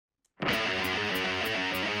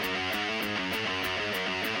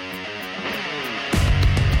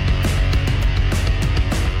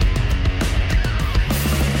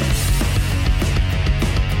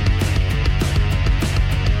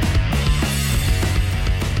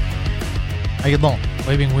How you doing? Why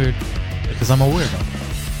are you being weird? Because I'm a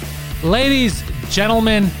weirdo. Ladies,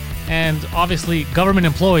 gentlemen, and obviously government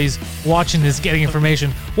employees watching this, getting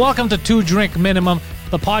information. Welcome to 2 Drink Minimum,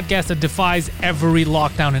 the podcast that defies every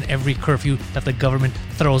lockdown and every curfew that the government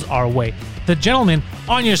throws our way. The gentleman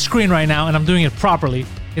on your screen right now, and I'm doing it properly,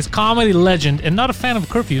 is comedy legend and not a fan of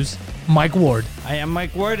curfews, Mike Ward. I am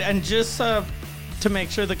Mike Ward, and just to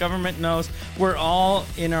make sure the government knows, we're all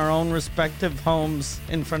in our own respective homes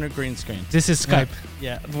in front of green screens. This is Skype.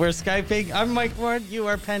 Yeah, we're Skyping. I'm Mike Ward, you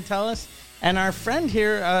are Pantelis, and our friend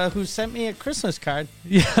here who sent me a Christmas card.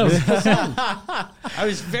 Yeah. I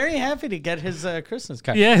was very happy to get his Christmas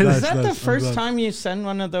card. Yeah. Is that the first time you send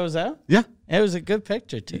one of those out? Yeah. It was a good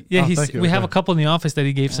picture, too. Yeah, Oh, thank you. we have Okay. a couple in the office that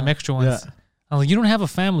he gave some extra ones. Yeah. I'm like, you don't have a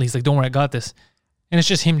family. He's like, don't worry, I got this. And it's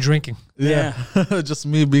just him drinking. Yeah. Just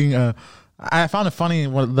me being. I found it funny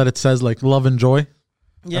that it says like love and joy.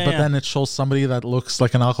 Yeah, But then it shows somebody that looks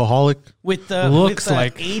like an alcoholic. with the Looks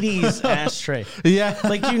like. 80s ashtray. Yeah.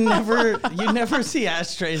 Like you never see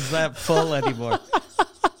ashtrays that full anymore.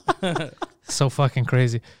 So fucking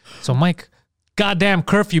crazy. So, Mike, goddamn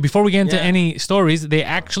curfew. Before we get into Yeah. any stories, they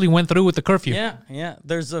actually went through with the curfew. Yeah.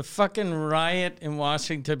 There's a fucking riot in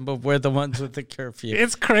Washington, but we're the ones with the curfew.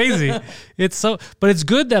 It's crazy. But it's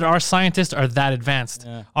good that our scientists are that advanced.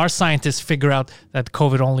 Yeah. Our scientists figure out that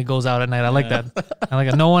COVID only goes out at night. I like that. I like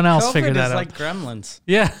it. No one else COVID figured that is out. like gremlins.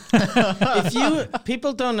 Yeah.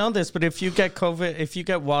 People don't know this, but if you get COVID, if you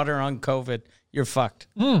get water on COVID, you're fucked.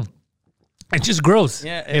 It just grows.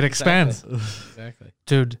 Yeah, It expands. Exactly.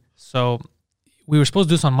 Dude, so we were supposed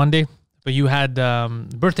to do this on Monday, but you had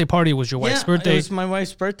birthday party. It was your wife's birthday. It was my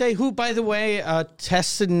wife's birthday, who, by the way,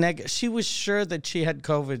 tested negative. She was sure that she had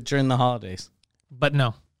COVID during the holidays. But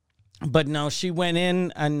no. But no, she went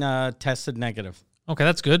in and tested negative. Okay,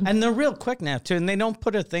 that's good. And they're real quick now, too. And they don't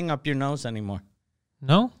put a thing up your nose anymore.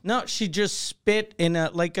 No? No, she just spit in a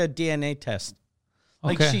DNA test.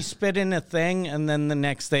 Like Okay. she spit in a thing, and then the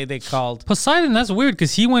next day they called. Poseidon, that's weird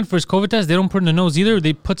because he went for his COVID test. They don't put it in the nose either.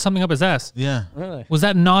 They put something up his ass. Yeah. Really? Was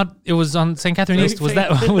that not? It was on St. Catherine East. Was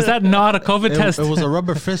that not a COVID test? It was a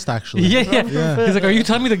rubber fist, actually. yeah. Yeah. He's like, are you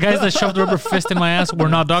telling me the guys that shoved the rubber fist in my ass were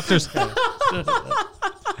not doctors?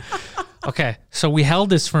 Okay, so we held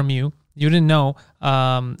this from you. You didn't know.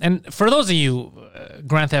 And for those of you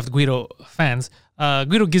Grand Theft Guido fans,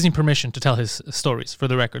 Guido gives me permission to tell his stories, for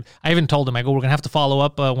the record. I even told him, I go, we're going to have to follow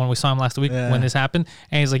up when we saw him last week when this happened.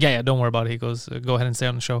 And he's like, yeah, don't worry about it. He goes, go ahead and stay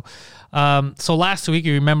on the show. So last week,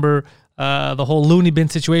 you remember the whole loony bin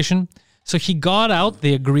situation? So he got out.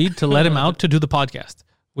 They agreed to let him out to do the podcast,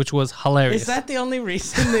 which was hilarious. Is that the only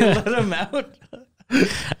reason they let him out?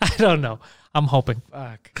 I don't know. I'm hoping.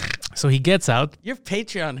 Fuck. So he gets out. Your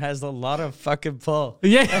Patreon has a lot of fucking pull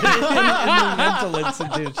Yeah. in the mental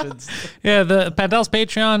institutions. Yeah, the Pantel's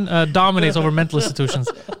Patreon dominates over mental institutions.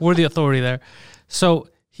 We're the authority there. So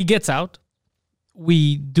he gets out.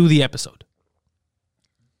 We do the episode.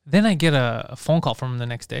 Then I get a phone call from him the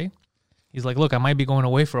next day. He's like, look, I might be going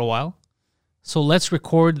away for a while. So let's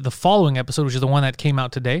record the following episode, which is the one that came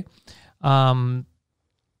out today,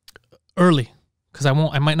 early, because I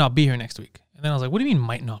might not be here next week. And then I was like, what do you mean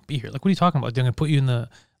might not be here? Like, what are you talking about? They're going to put you in the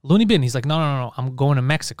loony bin. He's like, no, I'm going to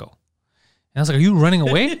Mexico. And I was like, are you running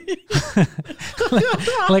away?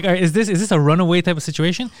 Is this a runaway type of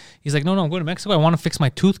situation? He's like, no, I'm going to Mexico. I want to fix my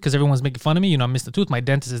tooth because everyone's making fun of me. You know, I missed the tooth. My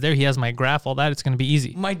dentist is there. He has my graft, all that. It's going to be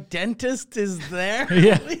easy. My dentist is there?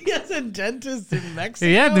 Yeah. He has a dentist in Mexico?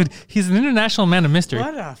 Yeah, dude. He's an international man of mystery.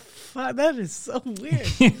 What a fuck? That is so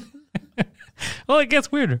weird. Well, it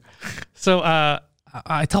gets weirder. So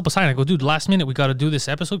I tell Poseidon, I go, dude, last minute we got to do this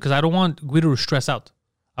episode because I don't want Guido to stress out.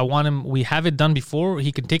 I want him, we have it done before.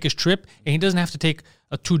 He can take his trip and he doesn't have to take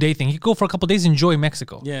a 2-day thing. He can go for a couple of days, enjoy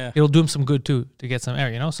Mexico. Yeah. It'll do him some good too to get some air,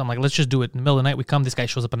 you know? So I'm like, let's just do it. In the middle of the night, we come, this guy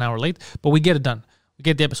shows up an hour late, but we get it done. We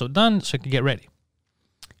get the episode done so he can get ready.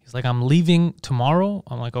 He's like, I'm leaving tomorrow.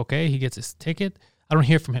 I'm like, okay. He gets his ticket. I don't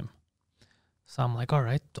hear from him. So I'm like, all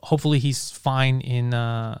right. Hopefully he's fine in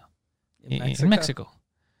Mexico.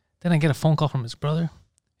 Then I get a phone call from his brother.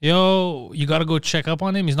 Yo, you got to go check up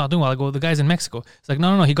on him. He's not doing well. I go, the guy's in Mexico. He's like,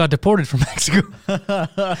 no, he got deported from Mexico.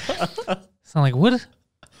 So I'm like, what?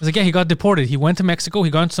 He's like, yeah, he got deported. He went to Mexico. He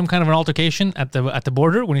got into some kind of an altercation at the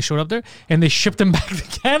border when he showed up there, and they shipped him back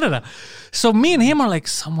to Canada. So me and him are like,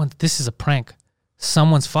 this is a prank.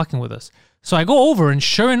 Someone's fucking with us. So I go over, and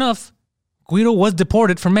sure enough, Guido was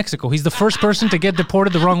deported from Mexico. He's the first person to get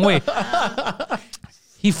deported the wrong way.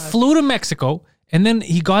 He flew to Mexico And then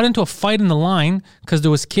he got into a fight in the line because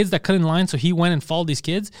there was kids that cut in line. So he went and followed these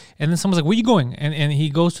kids. And then someone's like, where are you going? And he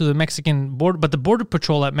goes to the Mexican border. But the border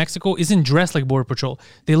patrol at Mexico isn't dressed like border patrol.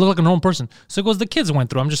 They look like a normal person. So he goes, the kids went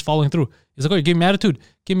through. I'm just following through. He's like, oh, you gave me attitude.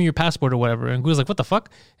 Give me your passport or whatever. And Guido's like, what the fuck?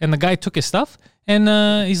 And the guy took his stuff. And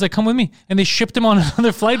he's like, come with me. And they shipped him on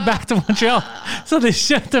another flight back to Montreal. So they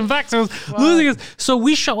shipped him back. So I was losing his. So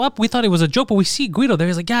we show up. We thought it was a joke. But we see Guido there.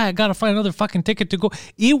 He's like, yeah, I got to find another fucking ticket to go.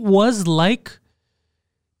 It was like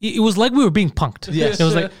we were being punked. Yes. It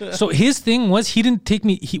was like, so his thing was he didn't take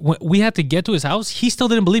me. We had to get to his house. He still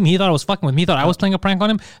didn't believe me. He thought I was fucking with me. He thought I was playing a prank on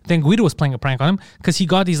him. Then Guido was playing a prank on him because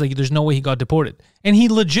he's like, there's no way he got deported. And he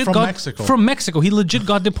legit From got Mexico. From Mexico. He legit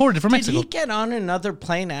got deported from Did Mexico. he get on another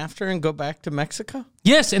plane after and go back to Mexico?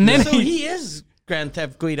 Yes, and then So he is Grand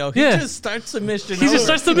Theft Guido. He Yeah. just starts the mission. He just over.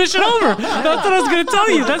 starts the mission over. That's what I was going to tell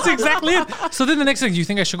you. That's exactly it. So then the next thing, do you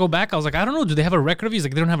think I should go back? I was like, I don't know. Do they have a record of you? He's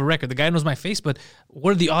like, they don't have a record. The guy knows my face, but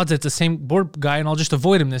what are the odds that it's the same board guy and I'll just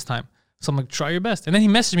avoid him this time? So I'm like, try your best. And then he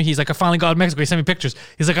messaged me. He's like, I finally got to Mexico. He sent me pictures.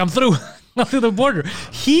 He's like, I'm through. I'm through the border.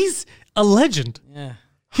 He's a legend. Yeah.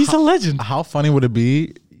 He's a legend. How funny would it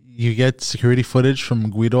be? You get security footage from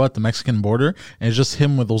Guido at the Mexican border, and it's just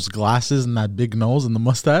him with those glasses and that big nose and the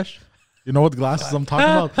mustache. You know what glasses I'm talking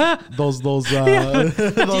about? Those. those Did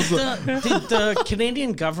the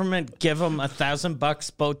Canadian government give him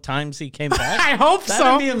 $1,000 both times he came back? I hope That'd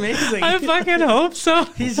so. be amazing. I fucking hope so.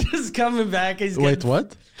 He's just coming back. He's Wait,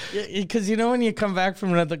 what? Because you know when you come back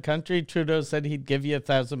from another country, Trudeau said he'd give you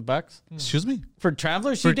 $1,000 Excuse me? for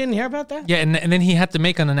travelers. You didn't hear about that? Yeah, and then he had to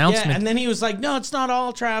make an Yeah, announcement. and then he was like, "No, it's not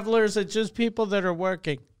all travelers. It's just people that are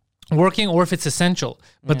working." Working or if it's essential.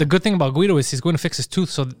 But the good thing about Guido is he's going to fix his tooth,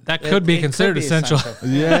 so that could be It considered be essential.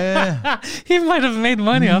 Yeah. He might have made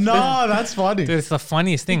money off No, it. that's funny. Dude, it's the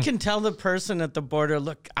funniest thing. You can tell the person at the border,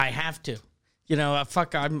 "Look, I have to. You know, I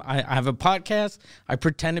have a podcast. I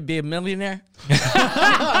pretend to be a millionaire.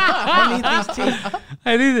 I need these teeth."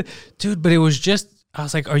 I need it. Dude, but it was just, I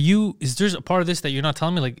was like, is there a part of this that you're not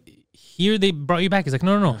telling me? Like, here they brought you back. He's like,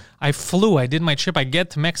 no. I flew. I did my trip. I get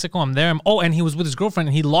to Mexico. I'm there. And he was with his girlfriend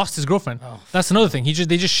and he lost his girlfriend. That's another thing.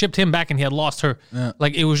 They just shipped him back and he had lost her. Yeah.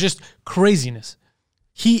 Like, it was just craziness.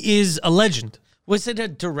 He is a legend. Was it a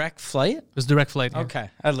direct flight? It was direct flight. Yeah. Okay,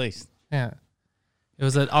 at least. Yeah. It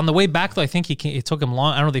was on the way back, though. I think it took him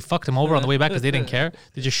long. I don't know. They fucked him over on the way back because they didn't care.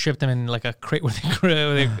 They just shipped him in like a crate where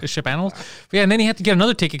they ship animals. But yeah, and then he had to get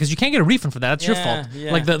another ticket because you can't get a refund for that. That's your Yeah, fault.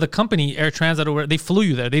 yeah. Like the company, Air Transat, or they flew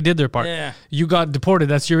you there. They did their part. Yeah. You got deported.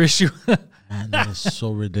 That's your issue. Man, that is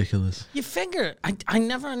so ridiculous. You figure, I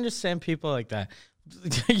never understand people like that.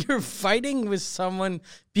 You're fighting with someone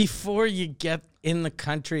before you get in the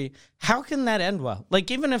country. How can that end well? Like,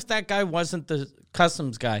 even if that guy wasn't the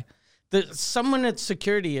customs guy, someone at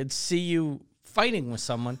security would see you fighting with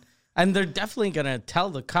someone, and they're definitely going to tell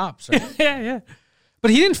the cops, right? yeah.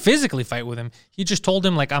 But he didn't physically fight with him. He just told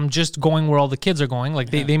him, like, I'm just going where all the kids are going. Like,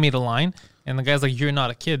 they made a line, and the guy's like, you're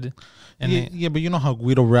not a kid. And Yeah, but you know how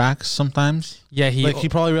Guido reacts sometimes? he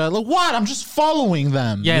probably reacted like, what? I'm just following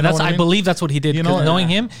them. Yeah, You know that's. what I mean? believe that's what he did. You 'Cause know- knowing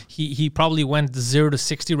him, he probably went 0 to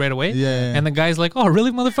 60 right away. Yeah. And the guy's like, "Oh,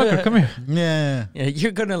 really, motherfucker? Come here." Yeah. Yeah,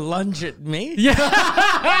 you're going to lunge at me? Yeah.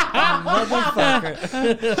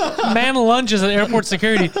 Motherfucker. Man lunges at airport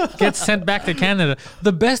security, gets sent back to Canada.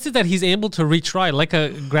 The best is that he's able to retry, like a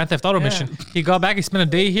Grand Theft Auto mission. He got back. He spent a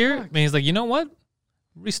day here, and he's like, you know what?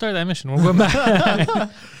 Restart that mission. We're going back.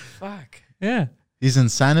 Fuck. Yeah. He's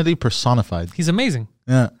insanity personified. He's amazing.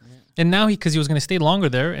 Yeah. And now because he was going to stay longer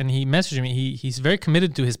there, and he messaged me. He's very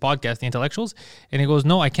committed to his podcast, The Intellectuals, and he goes,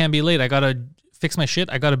 "No, I can't be late. I gotta fix my shit.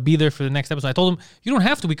 I gotta be there for the next episode." I told him, "You don't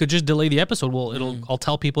have to. We could just delay the episode. Well, I'll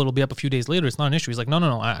tell people it'll be up a few days later. It's not an issue." He's like, "No.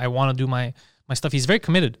 I want to do my stuff." He's very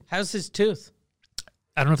committed. How's his tooth?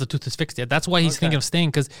 I don't know if the tooth is fixed yet. That's why he's thinking of staying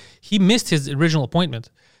because he missed his original appointment.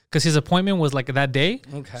 Because his appointment was like that day.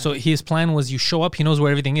 Okay. So his plan was you show up, he knows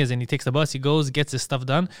where everything is, and he takes the bus, he goes, gets his stuff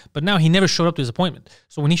done. But now he never showed up to his appointment.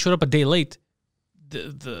 So when he showed up a day late,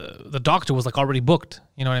 the doctor was like already booked.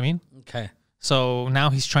 You know what I mean? Okay. So now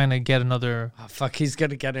he's trying to get another. Oh, fuck, he's going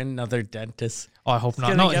to get another dentist. Oh, I hope He's not.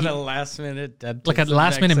 going No, to get he- a last-minute dentist. like a in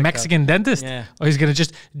last minute Mexican dentist. Yeah. Or he's gonna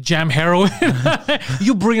just jam heroin.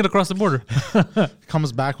 You bring it across the border.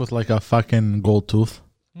 Comes back with like a fucking gold tooth.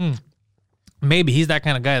 Maybe he's that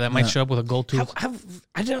kind of guy that might show up with a gold tooth.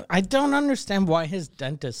 I don't understand why his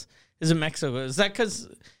dentist is in Mexico. Is that because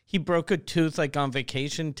he broke a tooth like on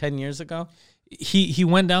vacation 10 years ago? He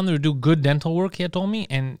went down there to do good dental work, he had told me,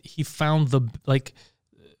 and he found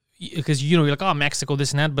because you're like, oh, Mexico,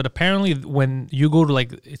 this and that, but apparently when you go to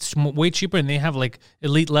like, it's way cheaper, and they have like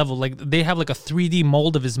elite level, like they have like a 3D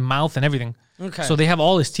mold of his mouth and everything. Okay. So they have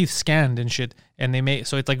all his teeth scanned and shit, and they make,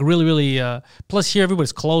 so it's like really, really. Plus here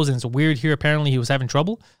everybody's closed, and it's weird here. Apparently he was having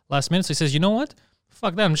trouble last minute, so he says, you know what,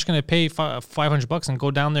 fuck that, I'm just gonna pay $500 and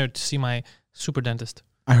go down there to see my super dentist.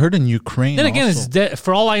 I heard in Ukraine. Then again, also.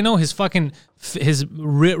 for all I know, his fucking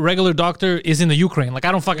regular doctor is in the Ukraine. Like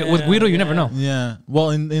I don't fucking with Guido, you never know. Yeah.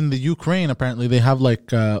 Well, in the Ukraine, apparently they have like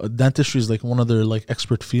dentistry is like one of their like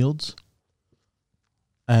expert fields.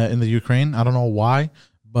 In the Ukraine, I don't know why,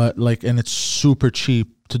 but like, and it's super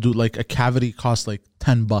cheap to do. Like a cavity costs like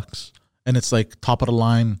 $10, and it's like top of the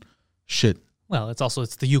line shit. Well,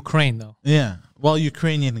 it's the Ukraine though. Yeah. Well,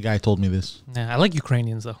 Ukrainian guy told me this. Yeah, I like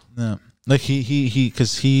Ukrainians though. Yeah. Like he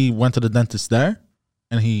because he went to the dentist there,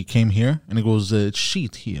 and he came here, and he goes, it's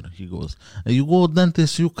shit here. He goes, you go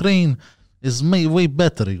dentist Ukraine is way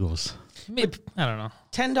better. He goes, Maybe, I don't know.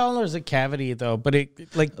 $10 a cavity though, but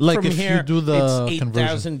it like from if here you do the it's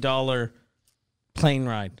 $8,000 plane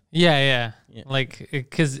ride. Yeah. Like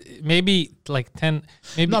because maybe like 10.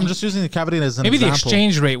 Maybe no, I'm just using the cavity as an maybe example. the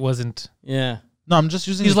exchange rate wasn't. Yeah. No, I'm just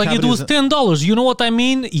using. He's the like, it cavity was as $10. You know what I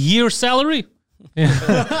mean? Year salary.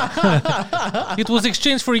 Yeah. It was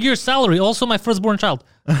exchanged for a year's salary. Also, my firstborn child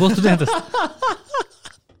goes to dentist.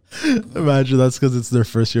 Imagine that's because it's their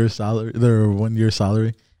first year salary, their 1 year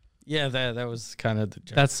salary. Yeah, that was kind of the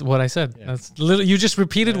joke. That's what I said. That's you just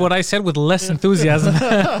repeated what I said with less enthusiasm.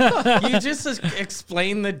 You just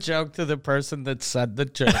explain the joke to the person that said the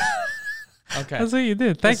joke. Okay. That's what you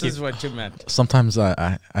did. Thank This you. is what you meant. Sometimes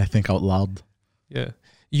I think out loud. Yeah.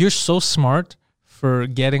 You're so smart for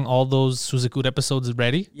getting all those Suzuki episodes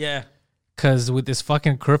ready. Yeah. Because with this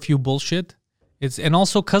fucking curfew bullshit, and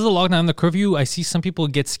also because of the lockdown and the curfew, I see some people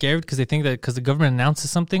get scared because they think that because the government announces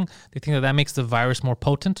something, they think that makes the virus more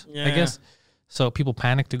potent, I Yeah. guess. So people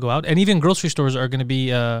panic to go out. And even grocery stores are going to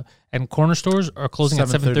be, and corner stores are closing at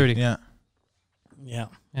 7:30. Yeah. Yeah.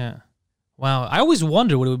 Yeah. Wow. I always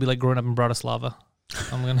wonder what it would be like growing up in Bratislava.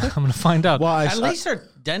 I'm gonna find out. Well, At least our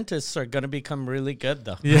dentists are going to become really good,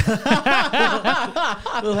 though. Yeah.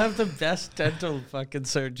 We'll have the best dental fucking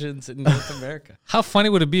surgeons in North America. How funny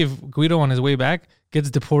would it be if Guido on his way back gets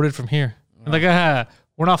deported from here? Like,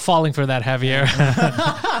 we're not falling for that, Javier.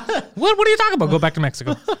 What are you talking about? Go back to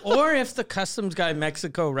Mexico. Or if the customs guy in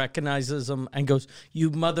Mexico recognizes him and goes,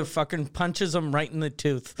 you motherfucker, and punches him right in the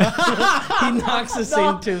tooth. He knocks the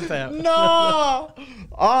same tooth out. No.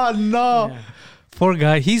 Oh no. Yeah. Poor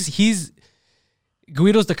guy. He's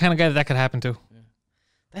Guido's the kind of guy that could happen to.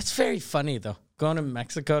 That's very funny, though. Going to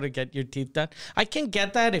Mexico to get your teeth done. I can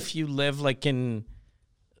get that if you live like in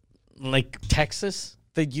like Texas,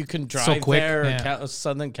 that you can drive quick, there, yeah. or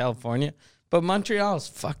Southern California. But Montreal is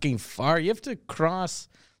fucking far. You have to cross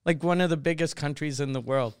like one of the biggest countries in the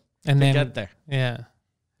world And to then get there. Yeah.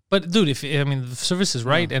 But dude, if the service is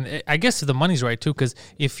right, and I guess the money's right too, because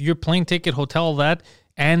if your plane ticket, hotel, all that,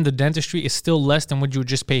 and the dentistry is still less than what you would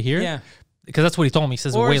just pay here, Yeah. because that's what he told me. He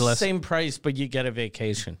says Or way less. same price, but you get a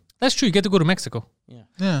vacation. That's true. You get to go to Mexico.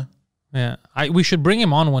 Yeah. Yeah, we should bring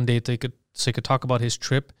him on one day so he could talk about his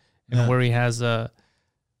trip and where he has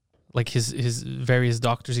like his various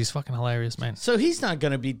doctors. He's fucking hilarious, man. So he's not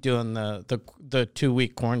going to be doing the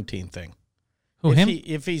 2-week quarantine thing. Who, him?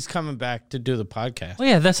 If he's coming back to do the podcast. Oh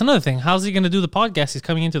yeah, that's another thing. How's he going to do the podcast? He's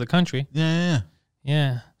coming into the country. Yeah.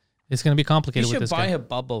 Yeah, it's going to be You complicated with should this buy guy. a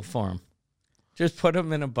bubble for him. Just put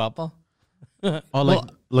him in a bubble. Oh,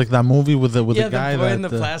 like that movie with the guy the boy that in the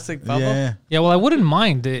plastic bubble. Yeah. Yeah, well, I wouldn't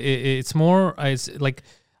mind. It's more, it's like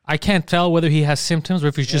I can't tell whether he has symptoms or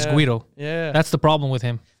if he's just Yeah. Guido. Yeah. That's the problem with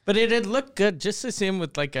him. But it'd look good just to see him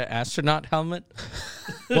with like an astronaut helmet.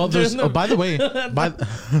 Well, there's by the way,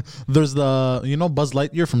 there's the Buzz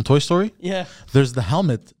Lightyear from Toy Story. Yeah. There's the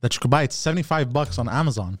helmet that you could buy. It's $75 on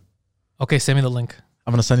Amazon. Okay, send me the link.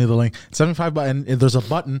 I'm gonna send you the link. It's $75, and there's a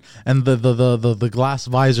button, and the glass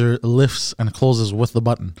visor lifts and closes with the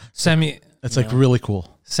button. Send me It's really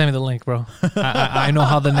cool. Send me the link, bro. I know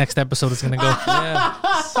how the next episode is gonna go. Yeah.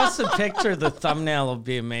 Plus the picture, the thumbnail will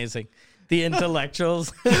be amazing. The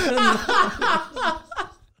intellectuals.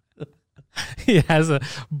 He has a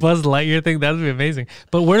Buzz Lightyear thing. That would be amazing.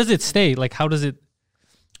 But where does it stay? Like, how does it?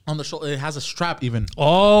 On the shoulder, it has a strap even.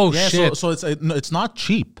 Oh Yeah, shit! so it's not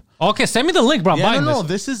cheap. Okay, send me the link, bro. I'm Yeah, buying no,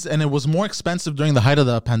 this. this is, and it was more expensive during the height of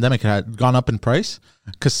the pandemic. It had gone up in price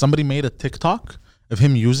because somebody made a TikTok of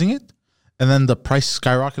him using it, and then the price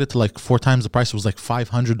skyrocketed to like 4 times the price. It was like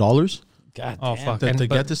 $500 God Oh damn. fuck! to And-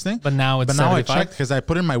 get this thing. But now it's now I 75? checked because I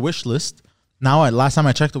put it in my wish list. Now, last time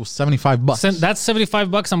I checked, it was $75. That's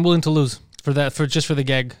 $75. I'm willing to lose. for the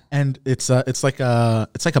gag. and it's like a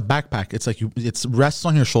backpack. It's like it rests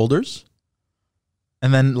on your shoulders,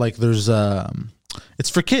 and then like there's it's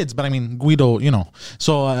for kids, but I mean Guido, you know.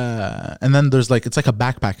 So and then there's like it's like a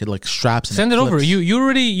backpack. It like straps. And Send it over. clips.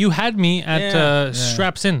 You had me at Yeah.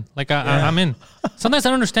 straps in. Like I'm in. Sometimes I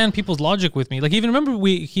don't understand people's logic with me. Like even remember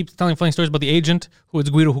we keep telling funny stories about the agent who it's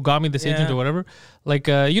Guido who got me this agent Yeah. or whatever. Like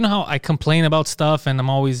you know how I complain about stuff and I'm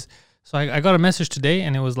always. So I got a message today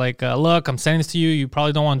and it was like, look, I'm sending this to you. You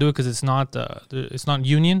probably don't want to do it because it's not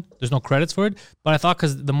union. There's no credits for it. But I thought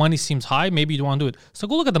because the money seems high, maybe you want to do it. So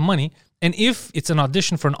go look at the money. And if it's an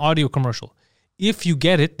audition for an audio commercial, if you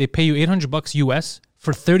get it, they pay you $800 US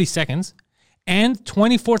for 30 seconds and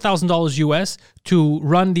 $24,000 US to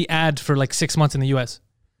run the ad for like 6 months in the US.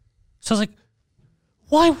 So I was like,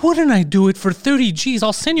 why wouldn't I do it for 30 G's?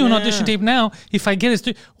 I'll send you an audition tape now if I get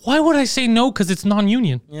it. Why would I say no because it's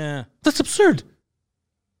non-union? Yeah. That's absurd.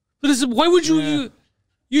 Why would you?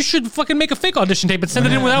 You should fucking make a fake audition tape and send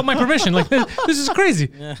it in without my permission. Like this is crazy.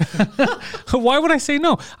 Why would I say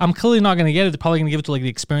no? I'm clearly not gonna get it. They're probably gonna give it to like the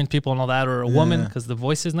experienced people and all that, or a woman because the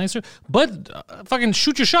voice is nicer. But fucking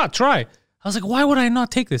shoot your shot. Try. I was like, why would I not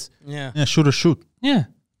take this? Yeah. Yeah, shoot or shoot. Yeah.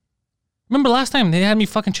 Remember last time they had me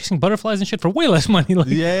fucking chasing butterflies and shit for way less money. Like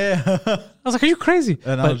Yeah. I was like, are you crazy?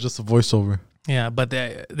 And I was just a voiceover. Yeah, but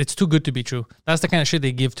it's too good to be true. That's the kind of shit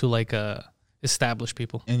they give to like established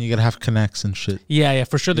people. And you gotta have connects and shit. Yeah,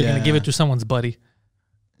 for sure they're gonna give Yeah. it to someone's buddy.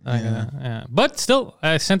 Yeah. But still,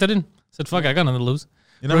 I sent it in. Said, fuck, I got nothing to lose.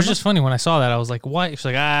 You But it was just funny when I saw that. I was like, why? She's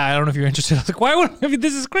like, I don't know if you're interested. I was like, why would I mean,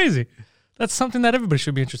 this is crazy. That's something that everybody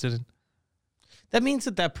should be interested in. That means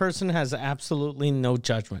that person has absolutely no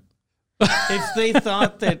judgment. If they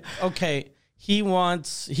thought that, okay, the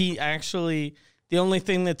only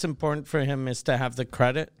thing that's important for him is to have the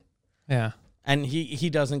credit Yeah. and he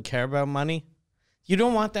doesn't care about money, you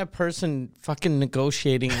don't want that person fucking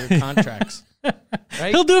negotiating your contracts.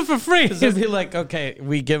 Right? He'll do it for free. Because they'll be like, okay,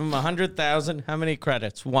 we give him 100,000. How many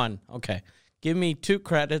credits? 1. Okay. Give me 2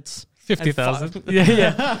 credits. 50,000.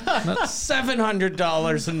 Yeah.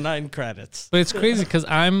 $700 and 9 credits. But it's crazy because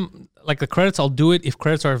I'm like the credits, I'll do it. If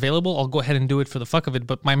credits are available, I'll go ahead and do it for the fuck of it.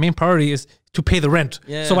 But my main priority is to pay the rent.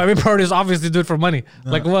 Yeah. So my main priority is obviously to do it for money.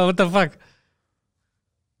 Like, what the fuck?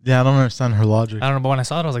 Yeah, I don't understand her logic. I don't know. But when I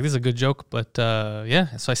saw it, I was like, this is a good joke. But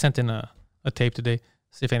yeah. So I sent in a tape today.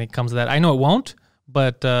 See if anything comes of that. I know it won't,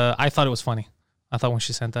 but I thought it was funny. I thought when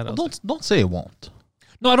she sent that, I was like, Don't say it won't.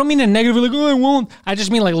 no, I don't mean in negative. Like, oh, I won't. I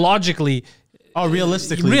just mean like logically. Oh,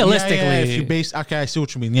 realistically. Realistically. Yeah, if you base, okay, I see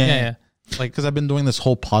what you mean. Yeah. Yeah. Like, because I've been doing this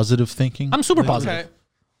whole positive thinking. I'm super positive. Okay.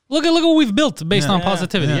 Look at what we've built based on Yeah.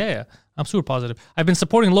 positivity. Yeah. Yeah. I'm super positive. I've been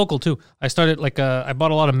supporting local too. I started like I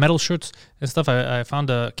bought a lot of metal shirts and stuff. I found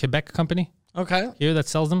a Quebec company Okay. here that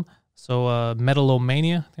sells them. So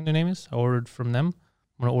Metalomania, I think their name is. I ordered from them.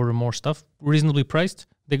 I'm gonna order more stuff, reasonably priced.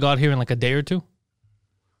 They got here in like a day or two.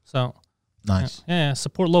 So Nice. yeah,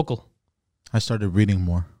 support local. I started reading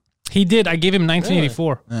more. He did. I gave him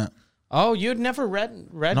 1984. Yeah. Oh, you'd never read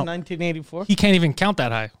No. 1984? He can't even count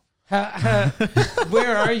that high.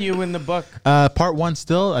 Where are you in the book? Part 1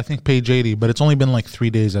 still, I think page 80, but it's only been like 3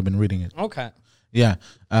 days I've been reading it. Okay. Yeah.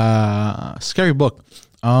 Scary book.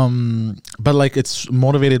 But like it's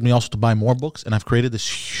motivated me also to buy more books, and I've created this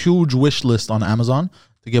huge wish list on Amazon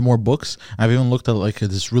to get more books. I've even looked at like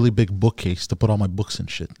this really big bookcase to put all my books and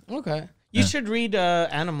shit. Okay. You should read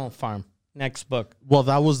Animal Farm, next book. Well,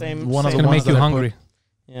 that was Same- one of same. the Gonna ones make you that I hungry.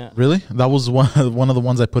 put, Yeah. really? That was one of the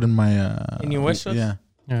ones I put in my In your wish list? Yeah.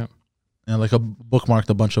 Yeah. And like a bookmarked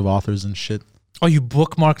a bunch of authors and shit. Oh, you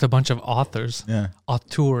bookmarked a bunch of authors, Yeah.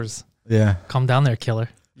 auteurs. Yeah. Come down there, killer.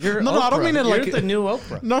 You're No, I don't Oprah. mean it You're like- the new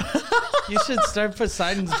Oprah. No. You should start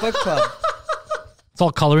Poseidon's book club It's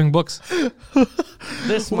all coloring books.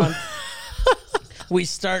 this month. We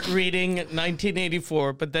start reading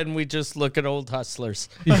 1984, but then we just look at old hustlers.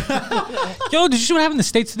 Yo, did you see what happened in the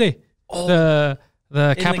States today? The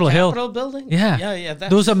In Capitol the Hill. Capitol building? Yeah. Yeah.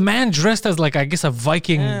 There was a man dressed as like, I guess, a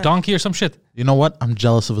Viking donkey or some shit. You know what? I'm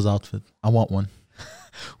jealous of his outfit. I want one.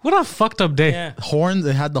 What a fucked up day. Yeah. Horns.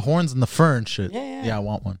 It had the horns and the fur and shit. Yeah. Yeah, I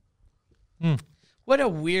want one. What a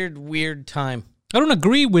weird time. I don't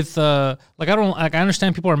agree with I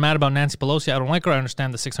understand people are mad about Nancy Pelosi. I don't like her. I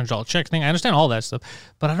understand the $600 check thing. I understand all that stuff.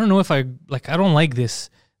 But I don't know if I don't like this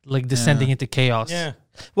like descending into chaos. Yeah.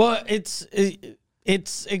 Well, it's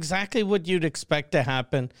exactly what you'd expect to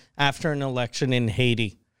happen after an election in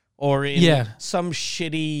Haiti or in some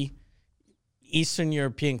shitty Eastern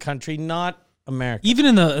European country, not America. Even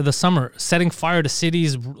in the summer, setting fire to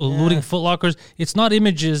cities, looting Foot Lockers, it's not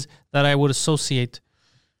images that I would associate.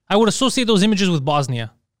 I would associate those images with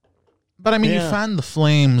Bosnia. But I mean, you fan the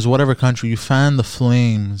flames, whatever country, you fan the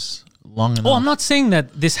flames long enough. Oh, I'm not saying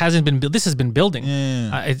that this hasn't been built. This has been building.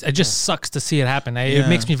 Yeah. It just sucks to see it happen. It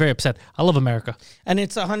makes me very upset. I love America. And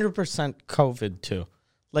it's 100% COVID too.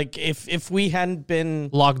 Like if we hadn't been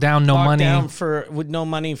Locked down, no locked money. down with no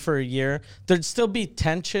money for a year, there'd still be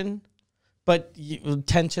tension, but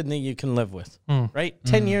tension that you can live with, right?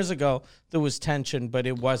 10 years ago, there was tension, but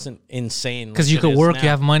it wasn't insane. Because you could work, you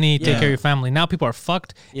have money, take care of your family. Now people are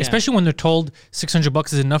fucked, Yeah. especially when they're told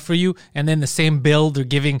 $600 is enough for you, and then the same bill they're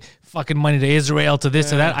giving fucking money to Israel, to this,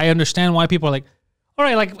 to that. I understand why people are like, all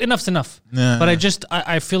right, like enough's enough. Yeah. But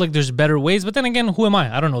I feel like there's better ways. But then again, who am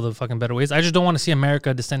I? I don't know the fucking better ways. I just don't want to see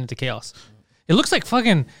America descend into chaos. It looks like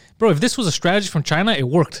fucking, bro, if this was a strategy from China, it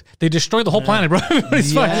worked. They destroyed the whole planet, bro.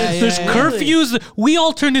 It's fine. There's curfews. We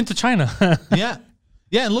all turned into China. Yeah.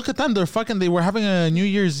 Yeah, and look at them. They were having a New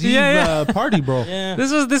Year's Eve party, bro.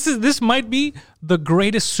 This might be the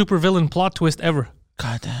greatest supervillain plot twist ever.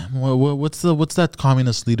 God damn. What's that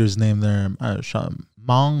communist leader's name there? Mao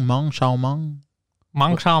Xiaomang?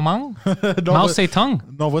 Mang Shao Mang? No, Mao but-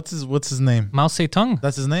 Zedong? No, what's his name? Mao Zedong?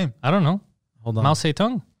 That's his name. I don't know. Hold on. Mao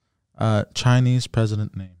Zedong? Chinese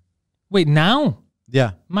president name. Wait, now?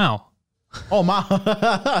 Yeah. Mao. Oh, Mao.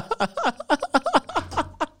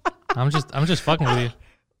 I'm just fucking with you.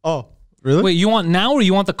 Oh, really? Wait, you want now or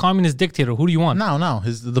you want the communist dictator? Who do you want? No.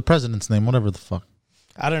 The president's name, whatever the fuck.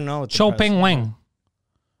 I don't know. what the Chou president- Peng Wang.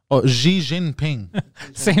 Oh, Xi Jinping.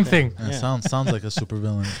 Same thing. Yeah, sounds like a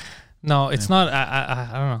supervillain. No, it's not. I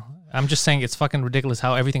don't know. I'm just saying it's fucking ridiculous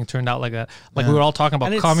how everything turned out like that. Like we were all talking about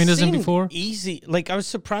And it communism seemed before. Easy. Like I was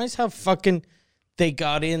surprised how fucking they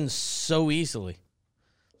got in so easily.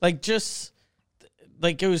 Like just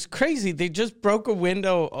like it was crazy. They just broke a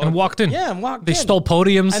window And walked in. Yeah, and walked They in. stole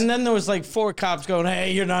podiums. And then there was like 4 cops going,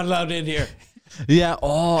 "Hey, you're not allowed in here." Yeah.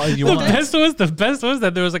 Oh, you The want best was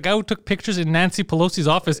that there was a guy who took pictures in Nancy Pelosi's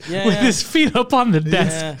office Yeah, with yeah. his feet up on the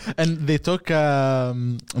desk. Yeah. And they took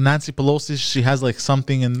Nancy Pelosi. She has like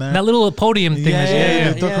something in there. That little podium thing.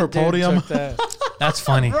 Yeah. They took her dude podium. took that. That's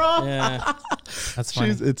funny. Yeah. That's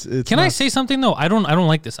funny. It's Can I nuts. say something though? I don't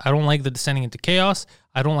like this. I don't like the descending into chaos.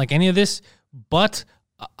 I don't like any of this. But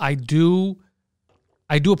I do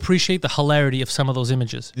appreciate the hilarity of some of those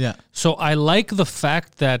images. Yeah. So I like the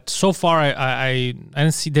fact that so far I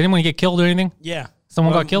didn't see. Did anyone get killed or anything? Yeah.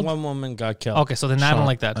 Someone got killed? One woman got killed. Okay, so then I don't Shot,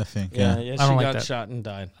 like that. I think. Yeah, Yeah. she I don't like got that. shot and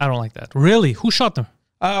died. I don't like that. Really? Who shot them?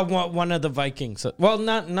 One of the Vikings. Well,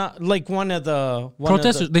 not like one of the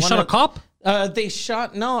Protesters. They shot a cop? They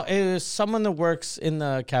shot. No, it was someone that works in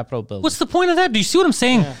the Capitol building. What's the point of that? Do you see what I'm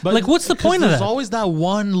saying? Like, what's the point of There's that? always that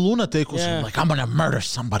one lunatic who's Yeah. like, I'm gonna murder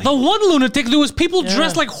somebody. The one lunatic, there was people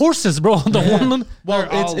dressed like horses, bro. The one lunatic. Well,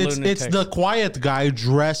 They're all it's lunatics. the quiet guy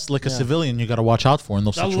dressed like a civilian. You got to watch out for in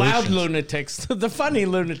those The situations. loud lunatics, the funny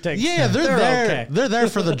lunatics. Yeah, they're there. Okay. They're there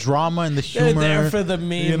for the drama and the They're humor. there for the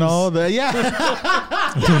You memes. know, yeah.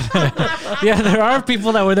 Yeah, there are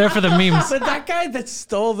people that were there for the memes. But that guy that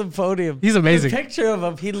stole the podium, He's amazing. The picture of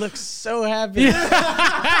him, he looks so happy. And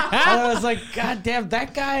I was like, God damn,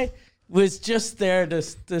 that guy was just there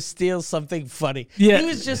to steal something funny. Yeah. He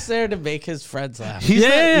was just there to make his friends laugh. He's, Yeah,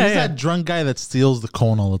 that, yeah, he's yeah. that drunk guy that steals the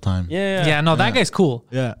cone all the time. Yeah. No, that guy's cool.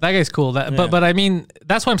 Yeah. That guy's cool. But I mean,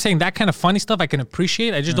 that's why I'm saying that kind of funny stuff I can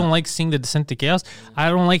appreciate. I just don't like seeing the descent to chaos. I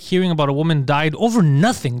don't like hearing about a woman died over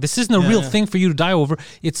nothing. This isn't a real thing for you to die over.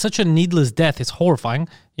 It's such a needless death. It's horrifying,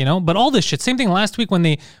 you know? But all this shit, same thing last week when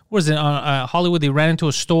Hollywood, they ran into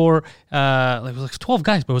a store, it was like 12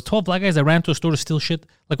 guys, but it was 12 black guys that ran to a store to steal shit.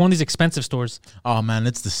 Like one of these expensive stores. Oh man,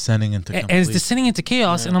 it's descending into And it's complete- descending into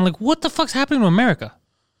chaos. And I'm like, what the fuck's happening to America?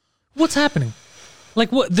 What's happening?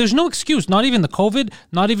 Like, what? There's no excuse. Not even the COVID.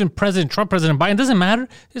 Not even President Trump, President Biden. Doesn't matter.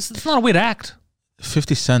 It's not a way to act.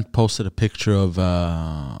 50 Cent posted a picture of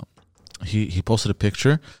he posted a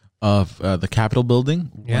picture of the Capitol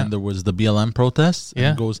building Yeah. when there was the BLM protests. Yeah.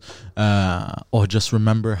 And goes, just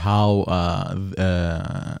remember how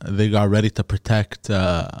they got ready to protect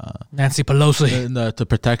Nancy Pelosi. to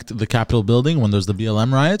protect the Capitol building when there's the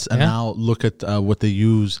BLM riots, and Yeah. now look at what they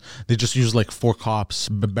use. They just use like 4 cops.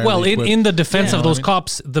 Barely Well, equipped. in the defense Yeah. of those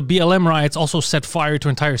cops, the BLM riots also set fire to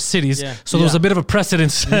entire cities. Yeah. So there was Yeah. a bit of a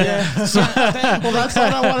precedence. well, that's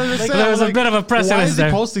what I wanted to say. there was I'm a bit of a precedent Why is there.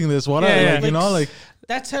 he posting this? What? Yeah, yeah. Like, you know, like.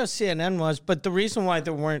 That's how CNN was. But the reason why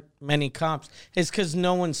there weren't many cops is because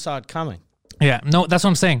no one saw it coming. Yeah, no, that's what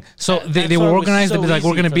I'm saying. So they that's were why it was organized. so They'd be like, we're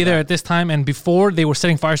easy going to for be there that. at this time. And before, they were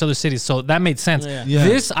setting fires to other cities. So that made sense. Yeah. Yeah.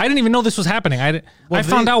 This, I didn't even know this was happening. I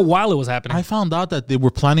found out while it was happening. I found out that they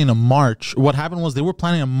were planning a march. What happened was they were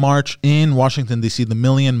planning a march in Washington, D.C., the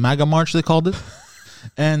Million MAGA March, they called it.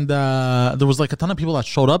 And there was like a ton of people that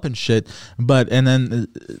showed up and shit. And then,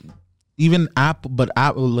 even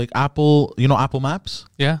Apple, you know, Apple Maps,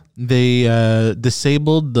 Yeah. they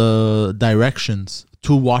disabled the directions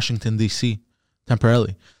to Washington D.C.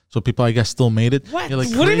 temporarily. So people, I guess, still made it. What? Yeah, like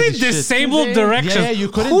What do you mean crazy shit. disabled They- directions? Yeah, you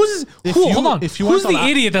couldn't- Hold on. if you Who's went the on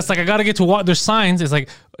idiot that's like, I gotta get to what? There's signs. It's like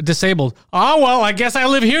disabled. Oh well, I guess I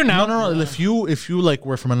live here now. No. If you like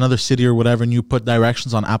were from another city or whatever, and you put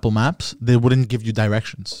directions on Apple Maps, they wouldn't give you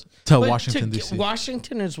directions to But Washington to- D.C.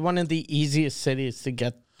 Washington is one of the easiest cities to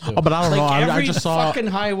get to. Oh, but I don't know. I Every just saw. fucking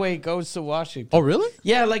highway goes to Washington. Oh, really?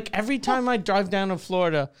 Yeah, like every time I drive down to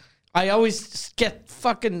Florida, I always get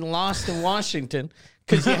fucking lost in Washington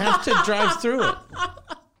because you have to drive through it.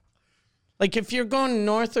 Like if you're going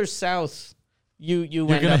north or south, you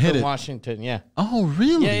end gonna up hit in it. Washington. Yeah, Oh,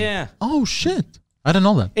 really? Yeah. Oh, shit. I didn't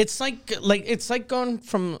know that. it's like going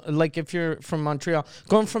from like if you're from Montreal,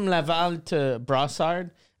 going from Laval to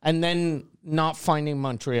Brossard, and then not finding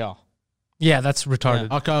Montreal. Yeah, that's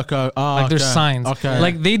retarded. Okay. Oh, Like there's okay. signs. Okay.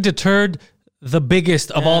 Like they deterred the biggest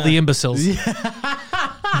of all the imbeciles.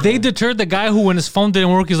 They deterred the guy who, when his phone didn't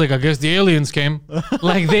work, he's like, I guess the aliens came.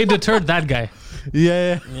 Like they deterred that guy.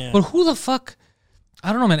 yeah. But who the fuck?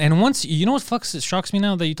 I don't know, man. And once, you know what shocks me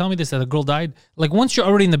now that you tell me this, that a girl died? Like once you're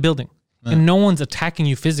already in the building and no one's attacking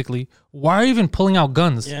you physically, why are you even pulling out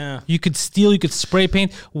guns? Yeah. You could steal, you could spray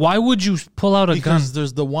paint. Why would you pull out a gun? Because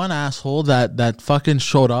there's the one asshole that fucking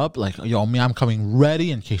showed up like, yo, me, I'm coming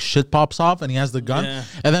ready in case shit pops off, and he has the gun. Yeah.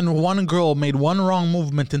 And then one girl made one wrong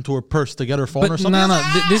movement into her purse to get her phone or But something.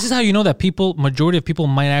 no. This is how you know that majority of people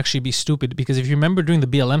might actually be stupid. Because if you remember doing the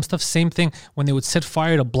BLM stuff, same thing when they would set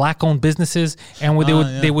fire to black-owned businesses and when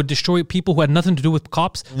they would destroy people who had nothing to do with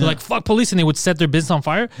cops. They're like, fuck police, and they would set their business on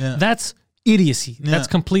fire. Yeah. That's idiocy. That's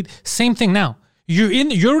complete. Same thing now. You're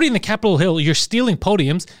already in the Capitol Hill. You're stealing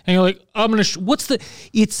podiums, and you're like, I'm gonna.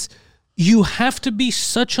 You have to be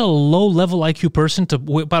such a low-level IQ person to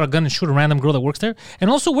whip out a gun and shoot a random girl that works there. And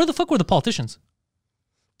also, where the fuck were the politicians?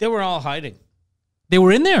 They were all hiding. They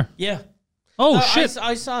were in there. Yeah. Oh I shit!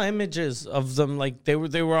 saw images of them. Like they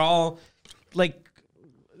were all like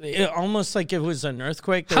almost like it was an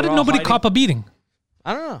earthquake. They How were did all nobody hiding. cop a beating?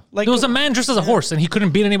 I don't know. Like There was a man dressed as a horse, and he couldn't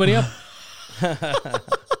beat anybody up.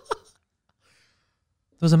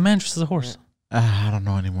 There was a man dressed as a horse. I don't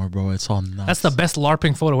know anymore, bro. It's all nuts. That's the best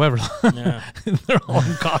LARPing photo ever. Yeah. They're all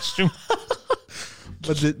in costume.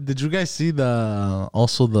 But did you guys see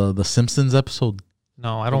the Simpsons episode?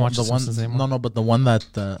 No, I don't watch the The one. Simpsons anymore. No, but the one that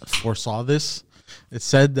foresaw this. It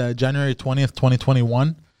said January 20th,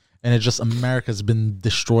 2021, and it just America's been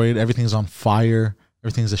destroyed. Everything's on fire.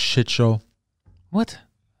 Everything's a shit show. What?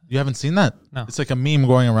 You haven't seen that? No. It's like a meme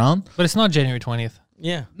going around. But it's not January 20th.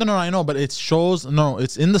 Yeah. No, I know, but it shows. No,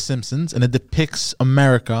 it's in The Simpsons, and it depicts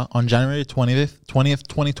America on January 20th,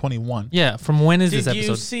 2021. Yeah, from when is this Did you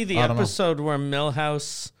episode? see the I don't know. episode where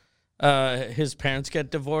Milhouse, his parents get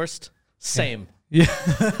divorced? Same. Yeah.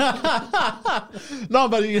 No,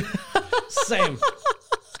 but Same.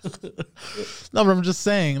 no, but I'm just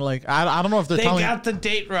saying. Like, I don't know if they're They telling. got the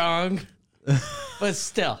date wrong, but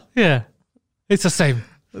still. Yeah. It's the same.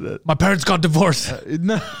 My parents got divorced.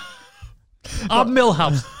 No, I'm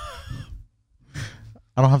Milhouse.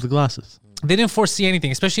 I don't have the glasses. They didn't foresee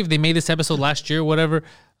anything, especially if they made this episode last year or whatever.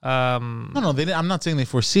 No, they didn't, I'm not saying they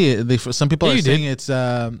foresee it. Some people Yeah, are you saying it's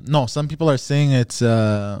no. Some people are saying it's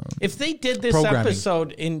If they did this Programming.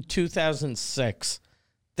 episode in 2006,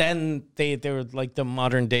 then they were like the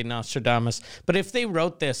modern day Nostradamus. But if they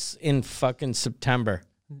wrote this in fucking September,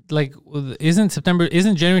 Like, isn't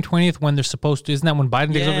January 20th when they're supposed to? Isn't that when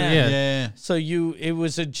Biden takes over? Yeah. Yeah. so it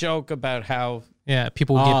was a joke about how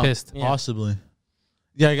People would get pissed. Yeah. possibly.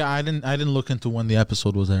 Yeah, I didn't look into when the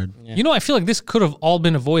episode was aired. Yeah. You know, I feel like this could have all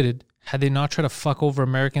been avoided had they not tried to fuck over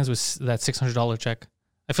Americans with that $600 check.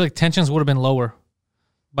 I feel like tensions would have been lower.